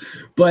caveman.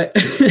 But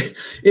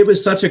it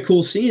was such a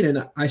cool scene.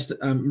 And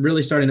I'm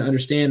really starting to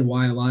understand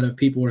why a lot of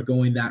people are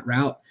going that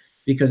route,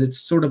 because it's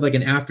sort of like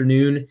an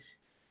afternoon,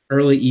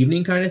 early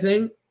evening kind of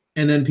thing.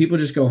 And then people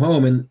just go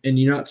home, and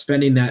you're not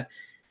spending that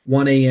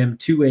 1 a.m.,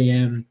 2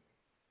 a.m.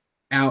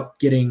 out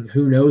getting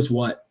who knows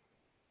what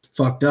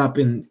fucked up,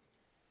 and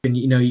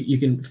you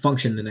can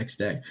function the next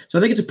day. So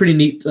I think it's a pretty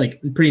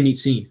neat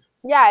scene.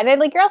 Yeah, and then,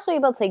 like, you're also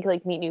able to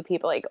like meet new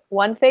people. Like,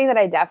 one thing that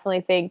I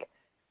definitely think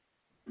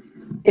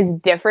is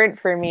different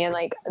for me in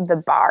like the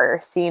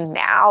bar scene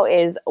now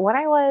is when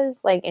I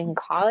was like in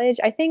college,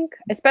 I think,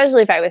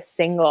 especially if I was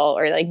single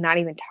or like not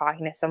even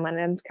talking to someone,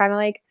 I'm kind of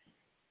like,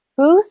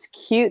 who's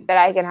cute that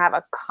I can have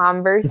a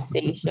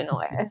conversation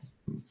with?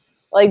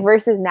 Like,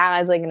 versus now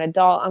as like an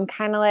adult, I'm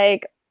kind of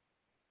like,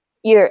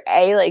 either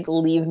A, like,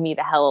 leave me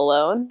the hell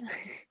alone,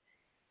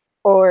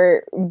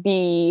 or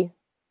B,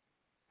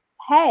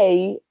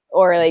 hey,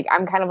 or like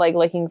I'm kind of like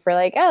looking for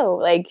like, oh,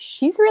 like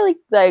she's really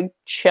like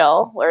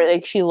chill, or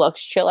like she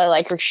looks chill. I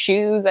like her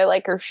shoes, I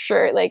like her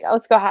shirt. Like,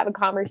 let's go have a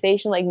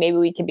conversation. Like maybe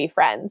we can be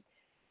friends.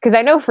 Because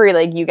I know for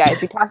like you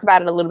guys, we talked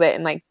about it a little bit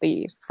in like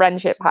the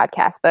friendship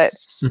podcast, but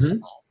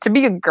to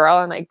be a girl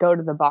and like go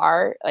to the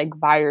bar like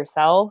by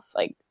yourself,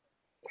 like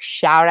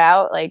shout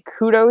out, like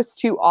kudos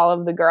to all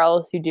of the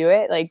girls who do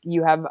it. Like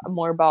you have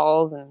more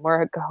balls and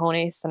more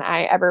cojones than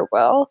I ever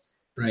will.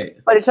 Right.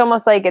 But it's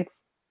almost like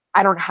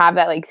I don't have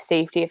that like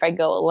safety if I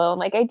go alone.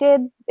 Like I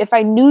did if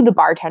I knew the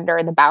bartender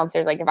and the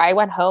bouncers. Like if I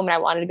went home and I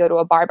wanted to go to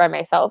a bar by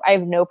myself, I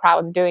have no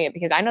problem doing it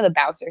because I know the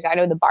bouncers, I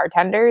know the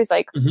bartenders.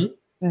 Like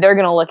they're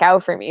gonna look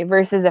out for me.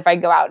 Versus if I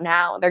go out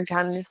now, they're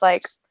kind of just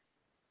like,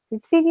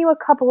 we've seen you a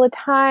couple of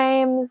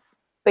times,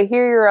 but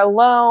here you're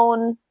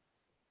alone.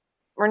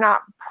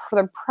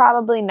 They're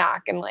probably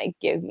not gonna like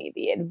give me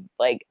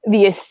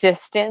the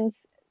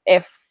assistance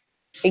if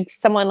like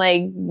someone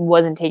like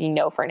wasn't taking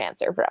no for an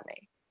answer from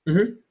me.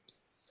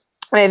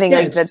 And I think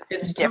like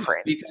that's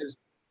different because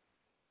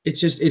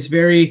it's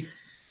very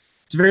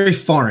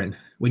foreign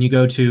when you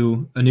go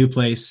to a new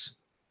place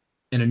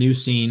and a new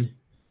scene,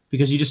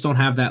 because you just don't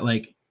have that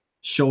like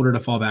shoulder to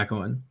fall back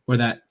on or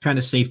that kind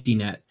of safety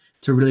net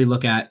to really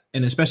look at.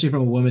 And especially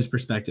from a woman's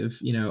perspective,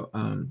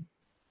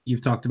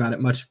 you've talked about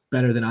it much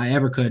better than I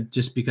ever could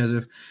just because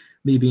of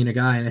me being a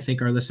guy. And I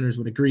think our listeners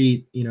would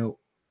agree,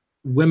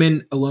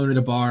 women alone at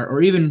a bar,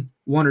 or even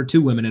one or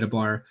two women at a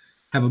bar,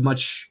 have a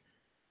much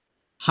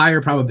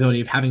higher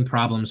probability of having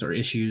problems or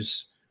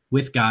issues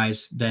with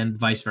guys than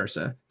vice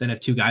versa, than if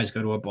two guys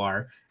go to a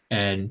bar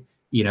and,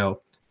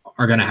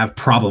 are going to have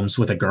problems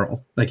with a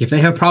girl. Like if they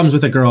have problems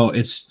with a girl,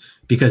 it's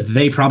because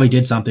they probably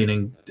did something,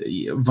 and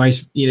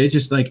it's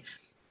just like,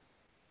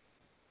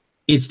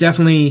 it's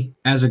definitely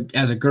as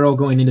a girl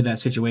going into that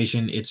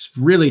situation, it's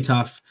really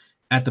tough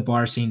at the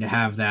bar scene to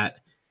have that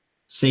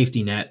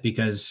safety net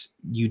because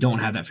you don't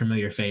have that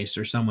familiar face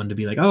or someone to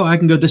be like, oh, I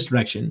can go this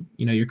direction.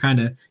 You're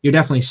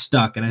definitely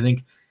stuck. And I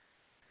think,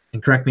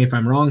 and correct me if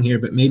I'm wrong here,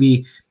 but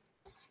maybe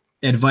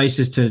advice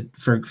is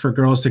for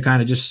girls to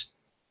kind of just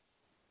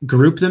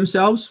group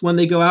themselves when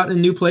they go out in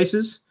new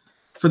places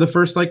for the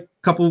first like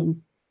couple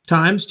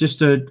times, just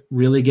to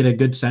really get a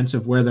good sense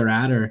of where they're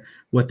at or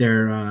what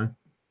they're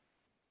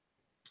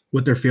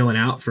feeling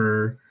out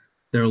for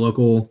their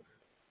local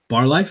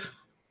bar life.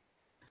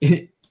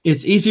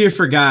 It's easier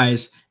for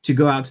guys to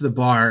go out to the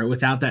bar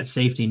without that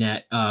safety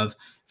net of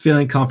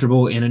feeling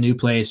comfortable in a new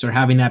place or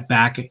having that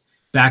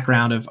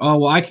background of, oh,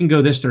 well, I can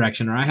go this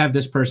direction or I have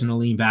this person to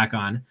lean back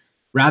on,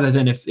 rather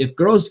than if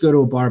girls go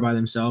to a bar by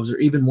themselves, or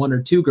even one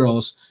or two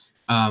girls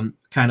kind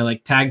of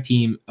like tag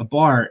team a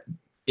bar,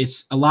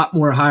 it's a lot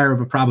more higher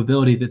of a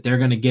probability that they're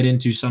going to get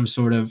into some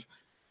sort of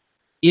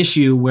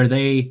issue where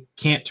they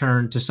can't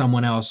turn to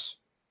someone else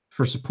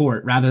for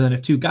support, rather than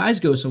if two guys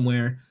go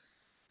somewhere,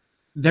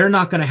 they're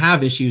not going to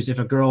have issues if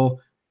a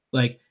girl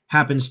like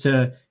happens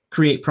to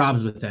create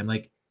problems with them.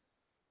 Like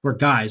we're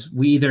guys,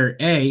 we either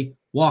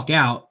walk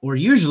out or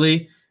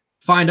usually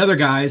find other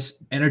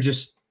guys and are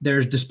just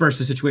there's disperse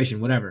the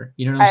situation, whatever.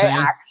 You know what I'm saying?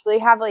 I actually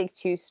have like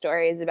two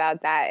stories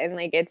about that. And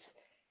like it's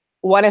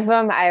one of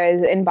them, I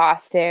was in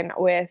Boston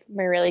with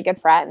my really good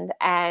friend,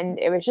 and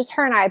it was just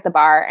her and I at the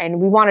bar,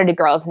 and we wanted a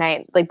girls'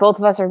 night. Like both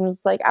of us are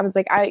just like, I was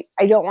like, I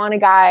don't want a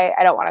guy.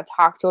 I don't want to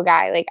talk to a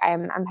guy. Like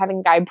I'm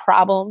having guy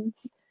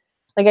problems.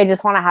 Like I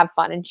just want to have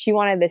fun. And she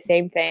wanted the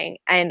same thing.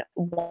 And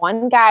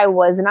one guy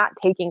was not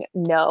taking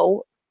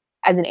no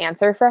as an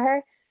answer for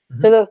her,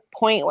 to the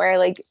point where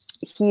like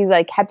he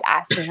like kept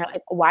asking her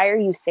like, why are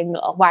you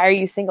single? Why are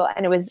you single?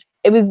 And it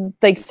was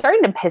like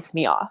starting to piss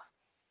me off,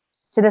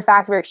 to the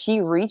fact where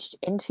she reached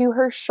into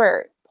her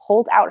shirt,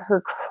 pulled out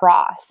her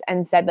cross,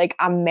 and said like,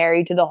 I'm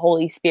married to the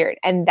Holy Spirit.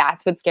 And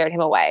that's what scared him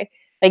away.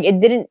 Like it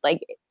didn't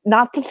like,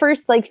 not the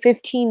first like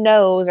 15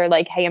 no's or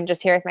like, hey, I'm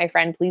just here with my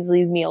friend, please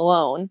leave me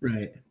alone.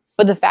 Right.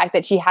 But the fact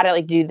that she had to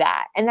like do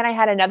that. And then I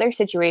had another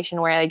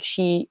situation where like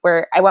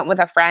where I went with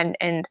a friend,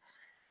 and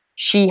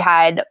she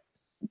had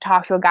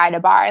talked to a guy at a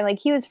bar, and like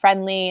he was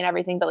friendly and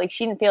everything, but like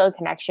she didn't feel a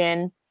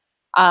connection.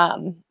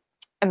 And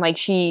like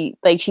she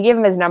gave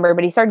him his number,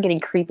 but he started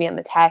getting creepy in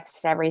the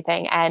text and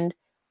everything. And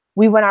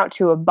we went out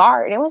to a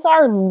bar, and it was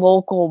our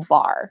local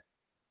bar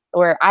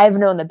where I've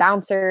known the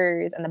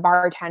bouncers and the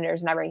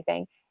bartenders and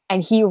everything.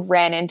 And he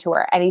ran into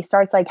her, and he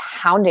starts like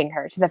hounding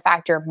her, to the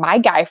fact where my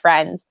guy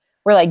friends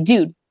were like,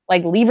 dude,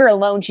 like leave her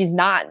alone.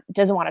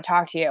 Doesn't want to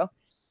talk to you.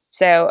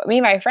 So me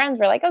and my friends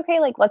were like, okay,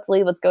 like let's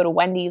leave. Let's go to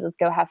Wendy's. Let's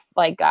go have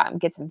like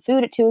get some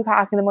food at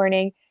 2:00 in the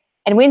morning.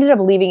 And we ended up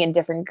leaving in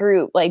different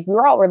group. Like we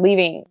were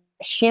leaving.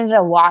 She ended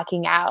up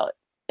walking out.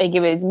 Like it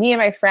was me and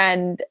my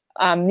friend,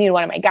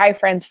 one of my guy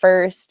friends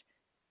first.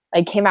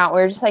 Like came out.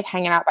 We were just like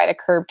hanging out by the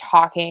curb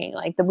talking.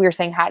 Like we were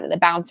saying hi to the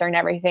bouncer and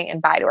everything,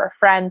 and bye to our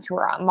friends who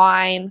were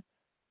online.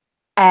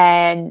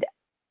 And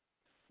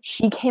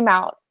she came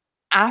out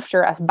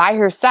after us by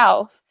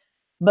herself,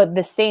 but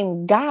the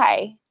same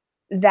guy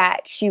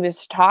that she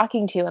was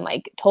talking to and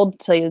like told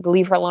to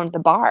leave her alone at the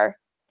bar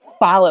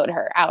followed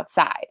her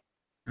outside.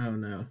 Oh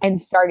no.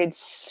 And started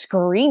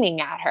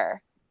screaming at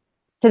her.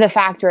 to the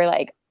fact where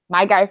like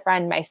my guy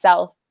friend,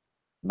 myself,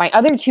 my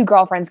other two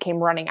girlfriends came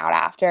running out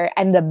after,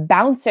 and the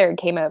bouncer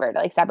came over to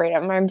like separate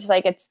them. I'm just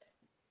like, it's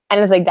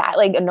like that,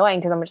 like annoying,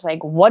 because I'm just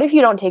like, what if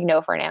you don't take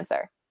no for an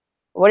answer?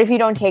 What if you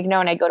don't take no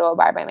and I go to a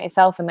bar by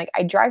myself and like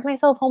I drive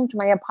myself home to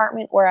my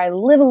apartment where I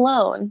live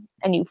alone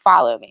and you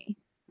follow me?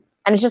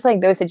 And it's just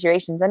like those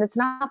situations. And it's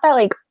not that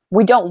like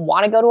we don't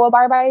want to go to a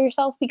bar by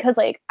yourself, because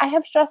like I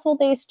have stressful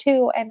days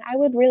too, and I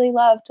would really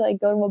love to like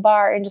go to a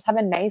bar and just have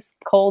a nice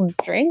cold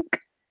drink.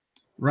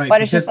 Right.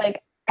 But it's just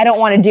like I don't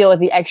want to deal with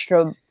the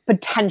extra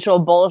potential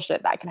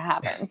bullshit that can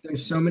happen.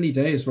 There's so many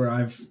days where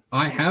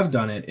I have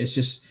done it. It's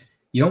just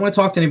you don't want to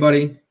talk to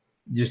anybody.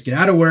 You just get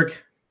out of work,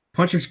 you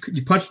punch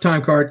your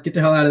time card, get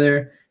the hell out of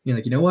there. You're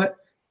like, you know what?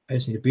 I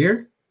just need a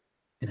beer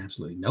and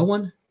absolutely no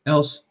one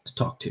else to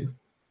talk to.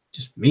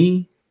 Just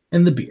me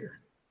and the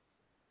beer.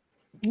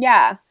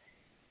 Yeah.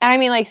 And I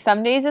mean, like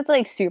some days it's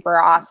like super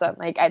awesome.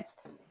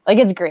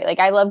 It's great. Like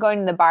I love going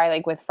to the bar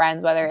like with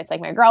friends, whether it's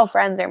like my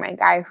girlfriends or my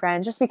guy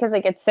friends, just because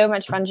like it's so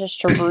much fun just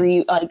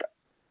to like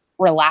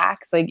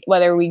relax. Like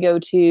whether we go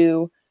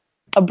to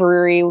a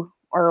brewery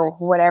or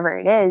whatever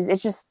it is,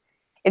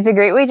 it's a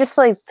great way just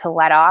like to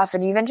let off,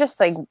 and even just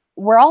like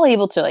we're all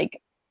able to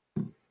like,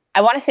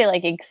 I want to say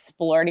like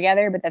explore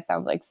together, but that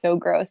sounds like so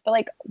gross, but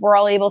like we're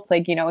all able to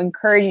like, you know,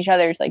 encourage each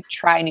other to like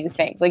try new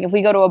things. Like if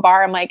we go to a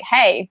bar, I'm like,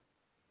 hey,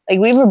 like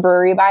we have a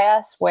brewery by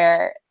us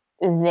where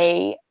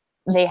they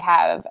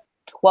have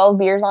 12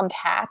 beers on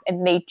tap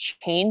and they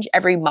change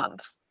every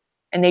month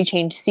and they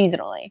change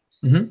seasonally.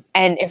 Mm-hmm.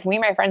 And if me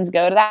and my friends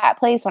go to that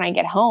place when I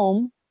get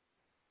home,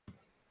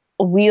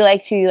 we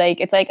like to like,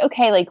 it's like,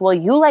 okay, like, well,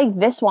 you like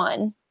this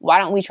one, why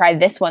don't we try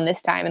this one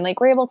this time? And like,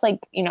 we're able to like,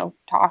 you know,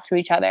 talk to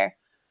each other.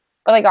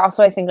 But like,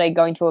 also I think like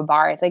going to a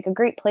bar, it's like a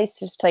great place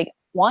to just like,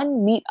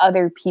 one, meet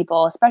other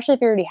people, especially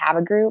if you already have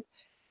a group.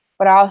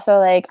 But also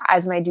like,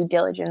 as my due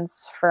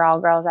diligence for all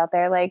girls out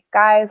there, like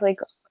guys, like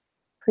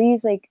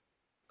please like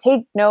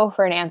take no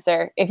for an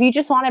answer. If you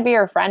just want to be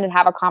your friend and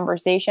have a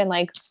conversation,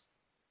 like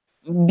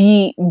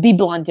be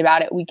blunt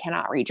about it. We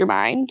cannot read your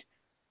mind.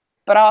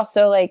 But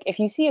also like if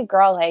you see a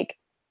girl like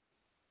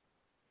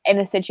in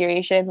a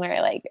situation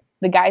where like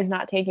the guy's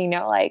not taking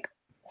no, like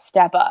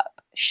step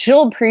up.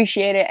 She'll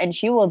appreciate it and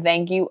she will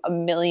thank you a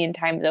million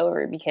times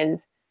over,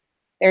 because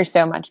there's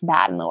so much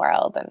bad in the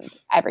world and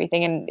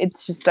everything, and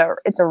it's just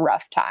it's a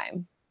rough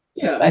time.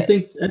 Yeah, but I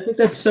think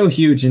that's so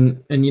huge,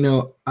 and you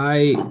know,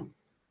 I've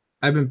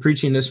been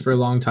preaching this for a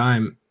long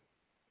time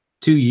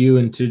to you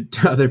and to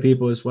other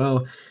people as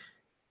well.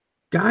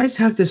 Guys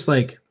have this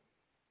like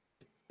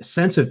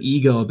sense of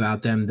ego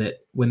about them that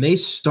when they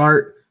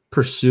start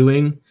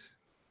pursuing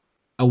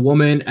a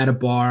woman at a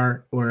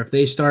bar, or if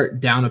they start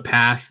down a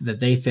path that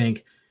they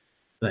think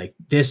like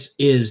this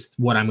is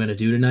what I'm going to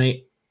do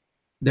tonight,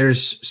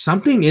 there's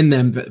something in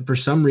them that for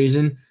some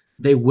reason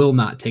they will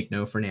not take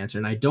no for an answer.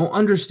 And I don't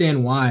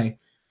understand why,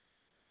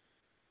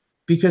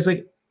 because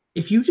like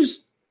if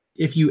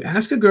you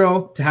ask a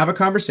girl to have a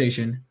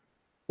conversation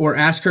or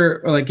ask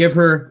her or like give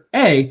her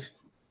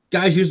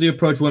guys usually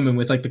approach women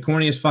with like the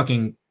corniest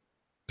fucking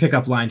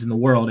pickup lines in the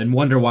world and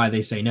wonder why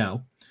they say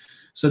no.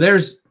 So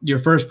there's your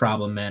first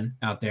problem, men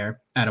out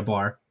there at a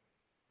bar.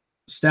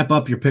 Step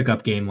up your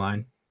pickup game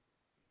line.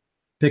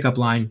 Pickup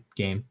line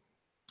game.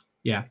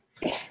 Yeah.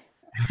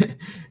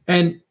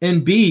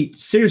 and B,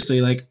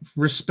 seriously, like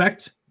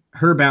respect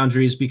her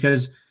boundaries,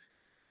 because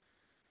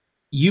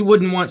you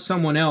wouldn't want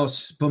someone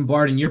else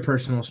bombarding your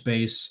personal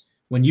space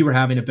when you were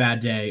having a bad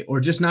day, or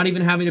just not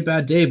even having a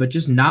bad day, but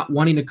just not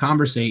wanting to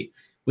conversate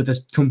with a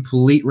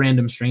complete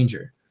random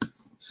stranger.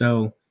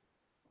 So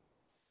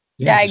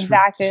yeah,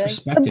 exactly.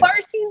 Like the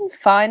bar scene's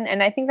fun,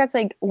 and I think that's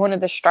like one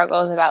of the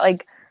struggles about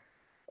like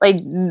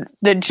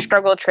the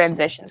struggle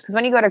transitions. Because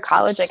when you go to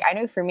college, like I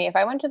know for me, if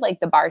I went to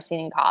like the bar scene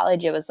in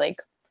college, it was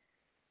like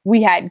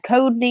we had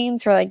code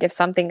names for like if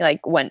something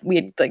like went, we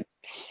had like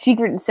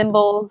secret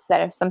symbols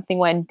that if something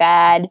went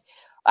bad,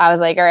 I was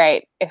like, all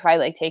right, if I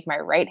like take my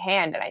right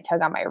hand and I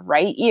tug on my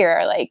right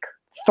ear like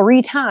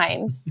 3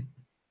 times,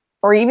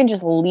 or even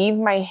just leave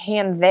my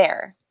hand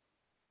there,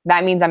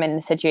 that means I'm in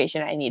a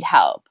situation I need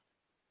help.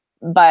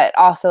 But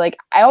also like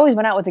I always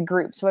went out with a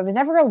group, so I was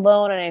never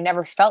alone, and I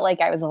never felt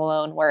like I was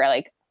alone, where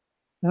like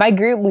my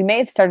group, we may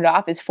have started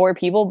off as 4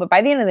 people, but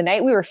by the end of the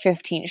night we were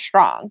 15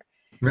 strong.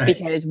 Right.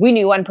 Because we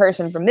knew one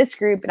person from this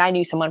group, and I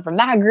knew someone from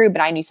that group,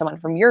 and I knew someone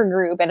from your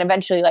group, and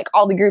eventually like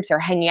all the groups are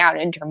hanging out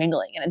and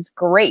intermingling, and it's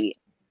great.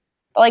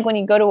 But like when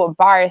you go to a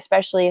bar,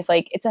 especially if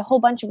like it's a whole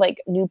bunch of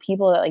like new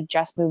people that like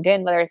just moved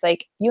in, whether it's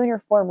like you and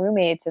your 4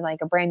 roommates in like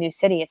a brand new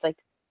city, it's like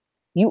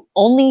you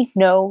only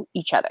know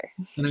each other.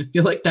 And I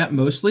feel like that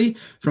mostly,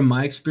 from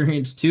my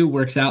experience too,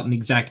 works out in the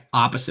exact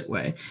opposite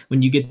way.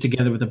 When you get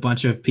together with a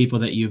bunch of people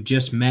that you've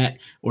just met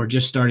or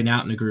just starting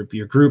out in a group,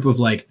 your group of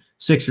like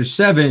 6 or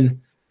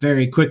 7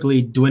 very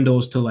quickly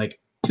dwindles to like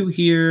 2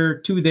 here,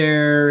 2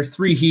 there,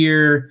 3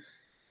 here.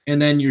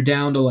 And then you're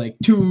down to like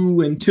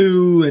 2 and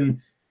 2 and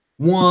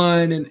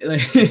 1. And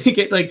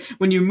like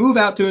when you move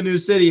out to a new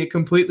city, it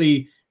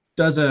completely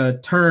does a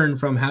turn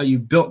from how you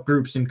built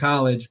groups in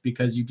college,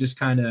 because you just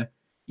kind of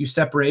you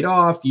separate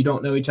off, you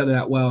don't know each other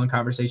that well, and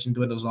conversation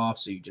dwindles off,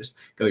 so you just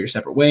go your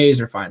separate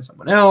ways or find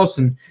someone else.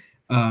 And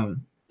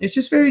it's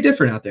just very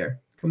different out there,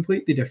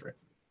 completely different.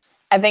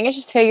 I think it's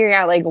just figuring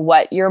out like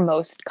what you're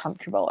most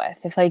comfortable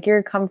with. If like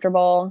you're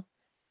comfortable,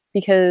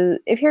 because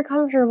if you're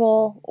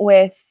comfortable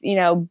with, you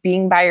know,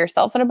 being by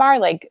yourself in a bar,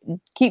 like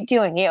keep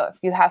doing you. If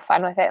you have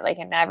fun with it, like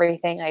and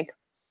everything, like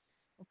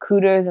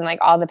kudos and like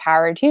all the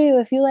power to you.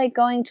 If you like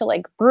going to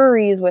like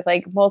breweries with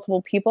like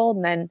multiple people,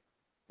 then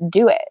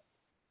do it.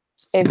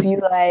 If you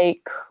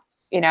like,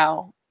 you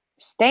know,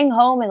 staying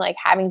home and like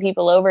having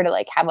people over to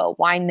like have a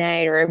wine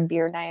night or a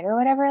beer night or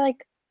whatever,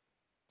 like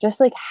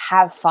just like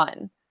have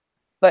fun.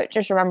 But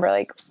just remember,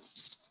 like,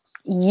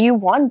 you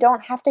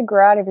don't have to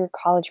grow out of your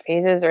college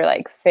phases or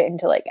like fit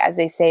into like, as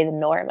they say, the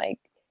norm. Like,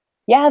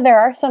 yeah, there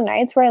are some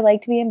nights where I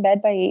like to be in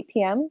bed by 8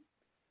 p.m.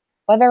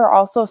 But there are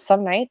also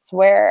some nights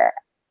where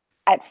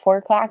at 4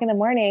 o'clock in the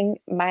morning,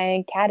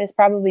 my cat is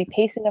probably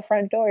pacing the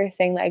front door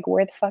saying like,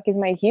 where the fuck is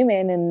my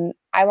human? And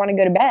I want to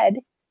go to bed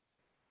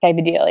type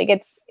of deal. Like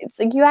it's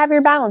like you have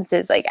your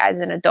balances like as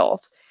an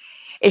adult.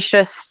 It's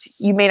just,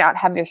 you may not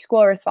have your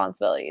school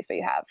responsibilities, but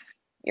you have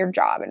your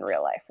job and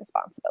real life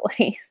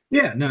responsibilities.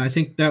 Yeah, no, I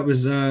think that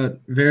was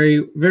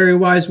very, very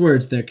wise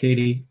words there,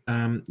 Katie.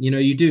 You know,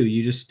 you do.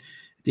 You just,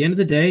 at the end of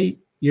the day,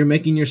 you're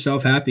making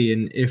yourself happy.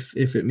 And if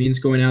it means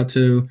going out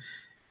to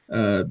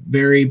a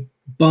very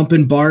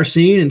bumping bar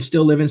scene and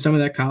still living some of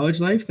that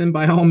college life, then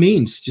by all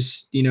means,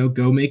 just, you know,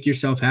 go make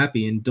yourself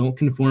happy and don't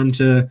conform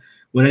to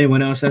what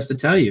anyone else has to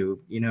tell you.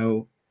 You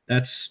know,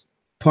 that's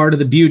part of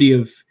the beauty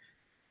of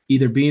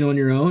either being on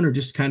your own or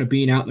just kind of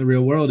being out in the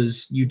real world,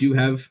 is you do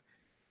have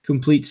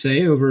complete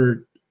say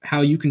over how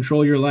you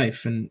control your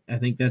life. And I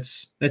think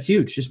that's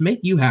huge. Just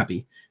make you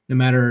happy no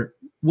matter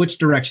which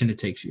direction it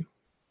takes you.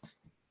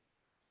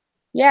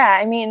 Yeah,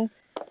 I mean,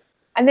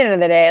 at the end of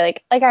the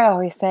day, like I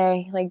always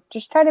say, like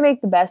just try to make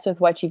the best with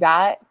what you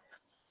got.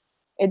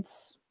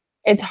 It's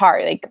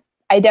hard. Like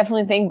I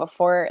definitely think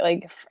before,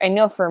 like I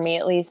know for me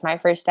at least, my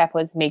first step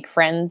was make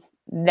friends,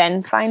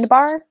 then find a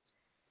bar,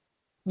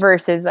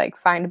 versus like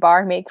find a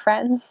bar, make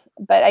friends.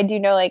 But I do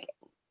know, like,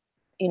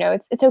 you know,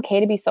 it's okay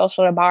to be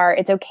social at a bar.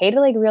 It's okay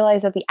to like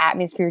realize that the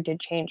atmosphere did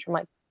change from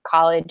like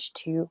college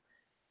to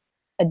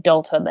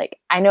adulthood. Like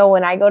I know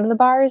when I go to the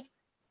bars,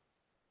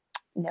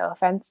 no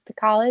offense to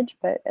college,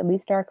 but at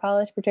least our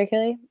college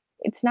particularly,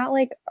 it's not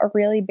like a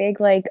really big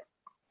like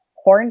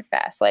horn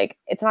fest. Like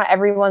it's not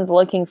everyone's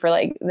looking for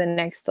like the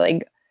next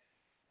like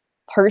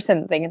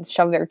person they can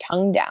shove their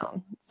tongue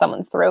down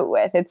someone's throat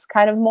with. It's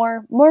kind of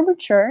more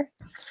mature,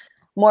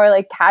 more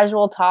like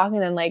casual talk,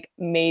 and then like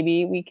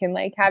maybe we can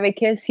like have a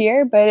kiss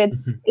here. But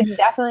it's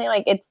definitely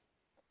like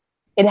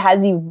it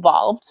has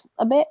evolved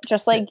a bit.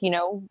 Just like, you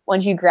know,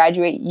 once you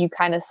graduate, you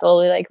kind of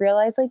slowly like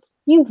realize like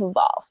you've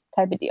evolved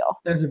type of deal.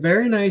 There's a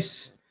very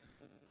nice,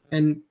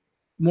 and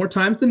more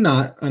times than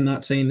not, I'm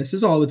not saying this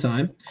is all the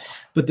time,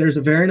 but there's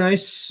a very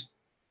nice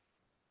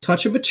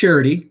touch of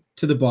maturity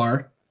to the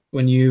bar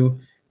when you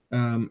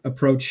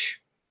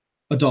approach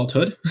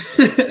adulthood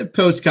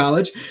post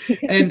college,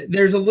 and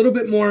there's a little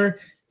bit more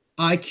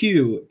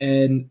IQ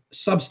and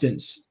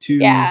substance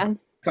to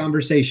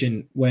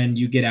conversation when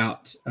you get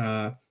out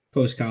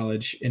post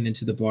college and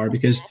into the bar,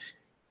 because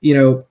you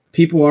know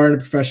people are in a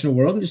professional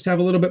world and just have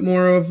a little bit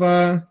more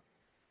of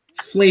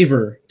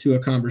flavor to a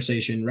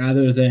conversation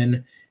rather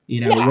than, you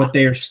know, what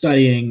they are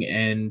studying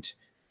and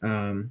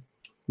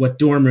what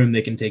dorm room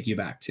they can take you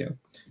back to.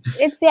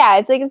 It's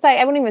like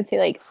I wouldn't even say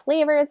like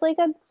flavor. It's like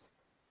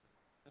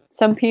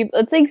some people,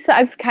 it's like, so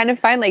I've kind of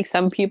find like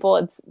some people,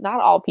 it's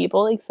not all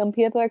people, like some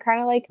people are kind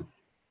of like,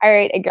 all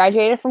right, I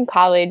graduated from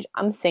college,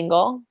 I'm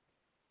single.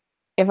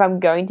 If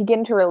I'm going to get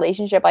into a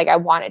relationship, like I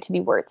want it to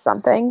be worth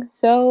something.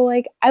 So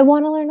like, I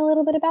want to learn a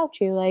little bit about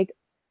you. Like,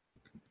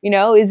 you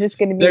know, is this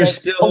going to be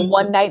like a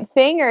one night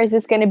thing, or is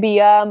this going to be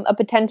a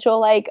potential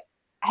like,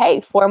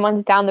 hey, 4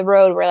 months down the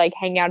road, we're like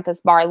hanging out at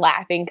this bar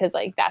laughing because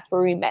like that's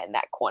where we met in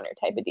that corner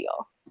type of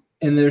deal.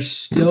 And there's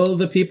still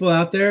the people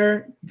out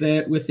there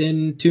that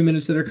within 2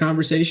 minutes of their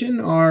conversation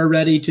are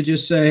ready to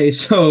just say,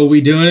 so are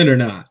we doing it or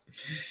not?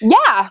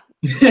 Yeah.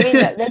 I mean,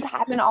 that's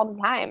happened all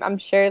the time. I'm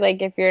sure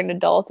like if you're an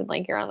adult and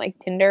like you're on like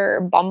Tinder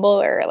or Bumble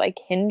or like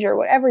Hinge or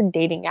whatever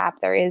dating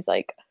app there is,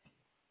 like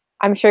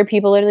I'm sure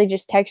people literally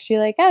just text you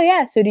like, oh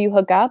yeah, so do you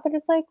hook up? And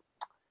it's like,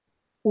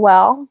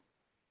 well,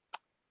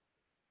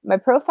 my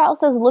profile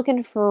says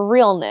looking for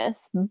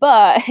realness,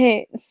 but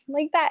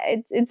like that,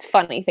 it's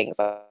funny things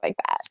like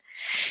that.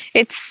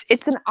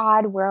 It's an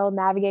odd world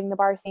navigating the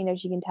bar scene,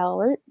 as you can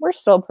tell. We're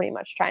still pretty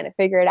much trying to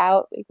figure it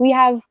out. Like, we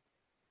have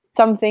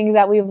some things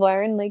that we've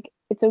learned, like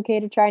it's okay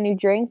to try new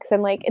drinks,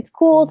 and like it's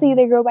cool to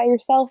either go by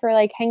yourself or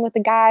like hang with the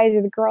guys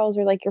or the girls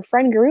or like your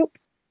friend group.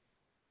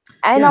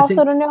 And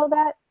also to know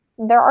that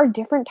there are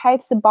different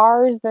types of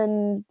bars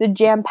than the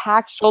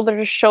jam-packed shoulder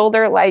to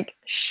shoulder like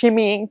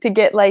shimmying to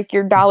get like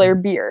your dollar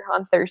beer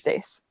on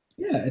Thursdays.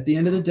 Yeah, at the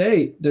end of the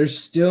day, there's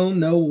still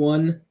no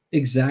one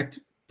exact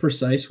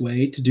precise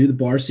way to do the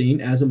bar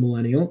scene as a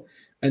millennial.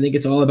 I think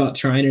it's all about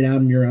trying it out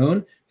on your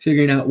own,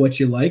 figuring out what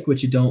you like,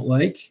 what you don't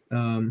like.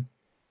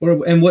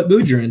 and what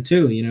mood you're in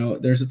too. You know,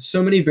 there's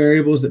so many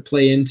variables that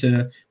play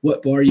into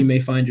what bar you may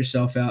find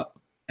yourself out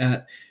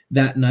at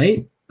that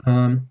night.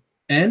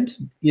 And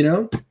you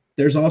know,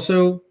 there's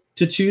also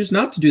to choose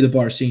not to do the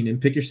bar scene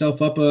and pick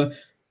yourself up a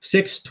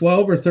 6,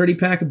 12, or 30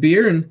 pack of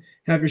beer and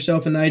have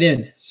yourself a night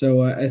in.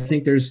 So I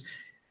think there's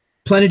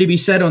plenty to be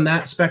said on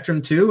that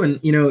spectrum too. And,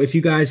 you know, if you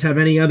guys have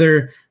any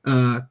other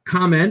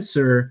comments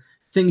or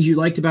things you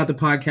liked about the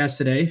podcast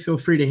today, feel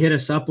free to hit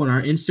us up on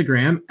our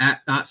Instagram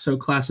at Not So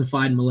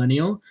Classified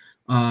Millennial.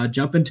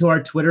 Jump into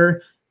our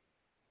Twitter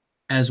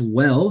as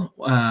well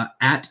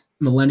at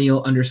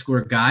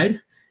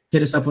millennial_guide.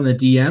 Hit us up on the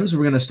DMs.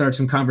 We're going to start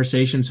some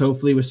conversations,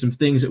 hopefully, with some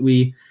things that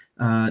we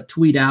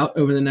tweet out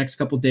over the next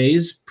couple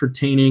days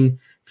pertaining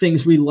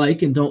things we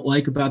like and don't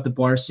like about the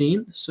bar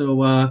scene.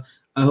 So I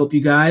hope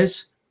you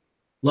guys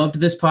loved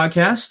this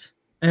podcast,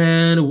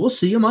 and we'll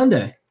see you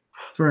Monday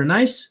for a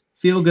nice,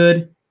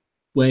 feel-good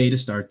way to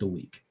start the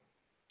week.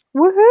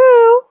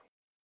 Woohoo!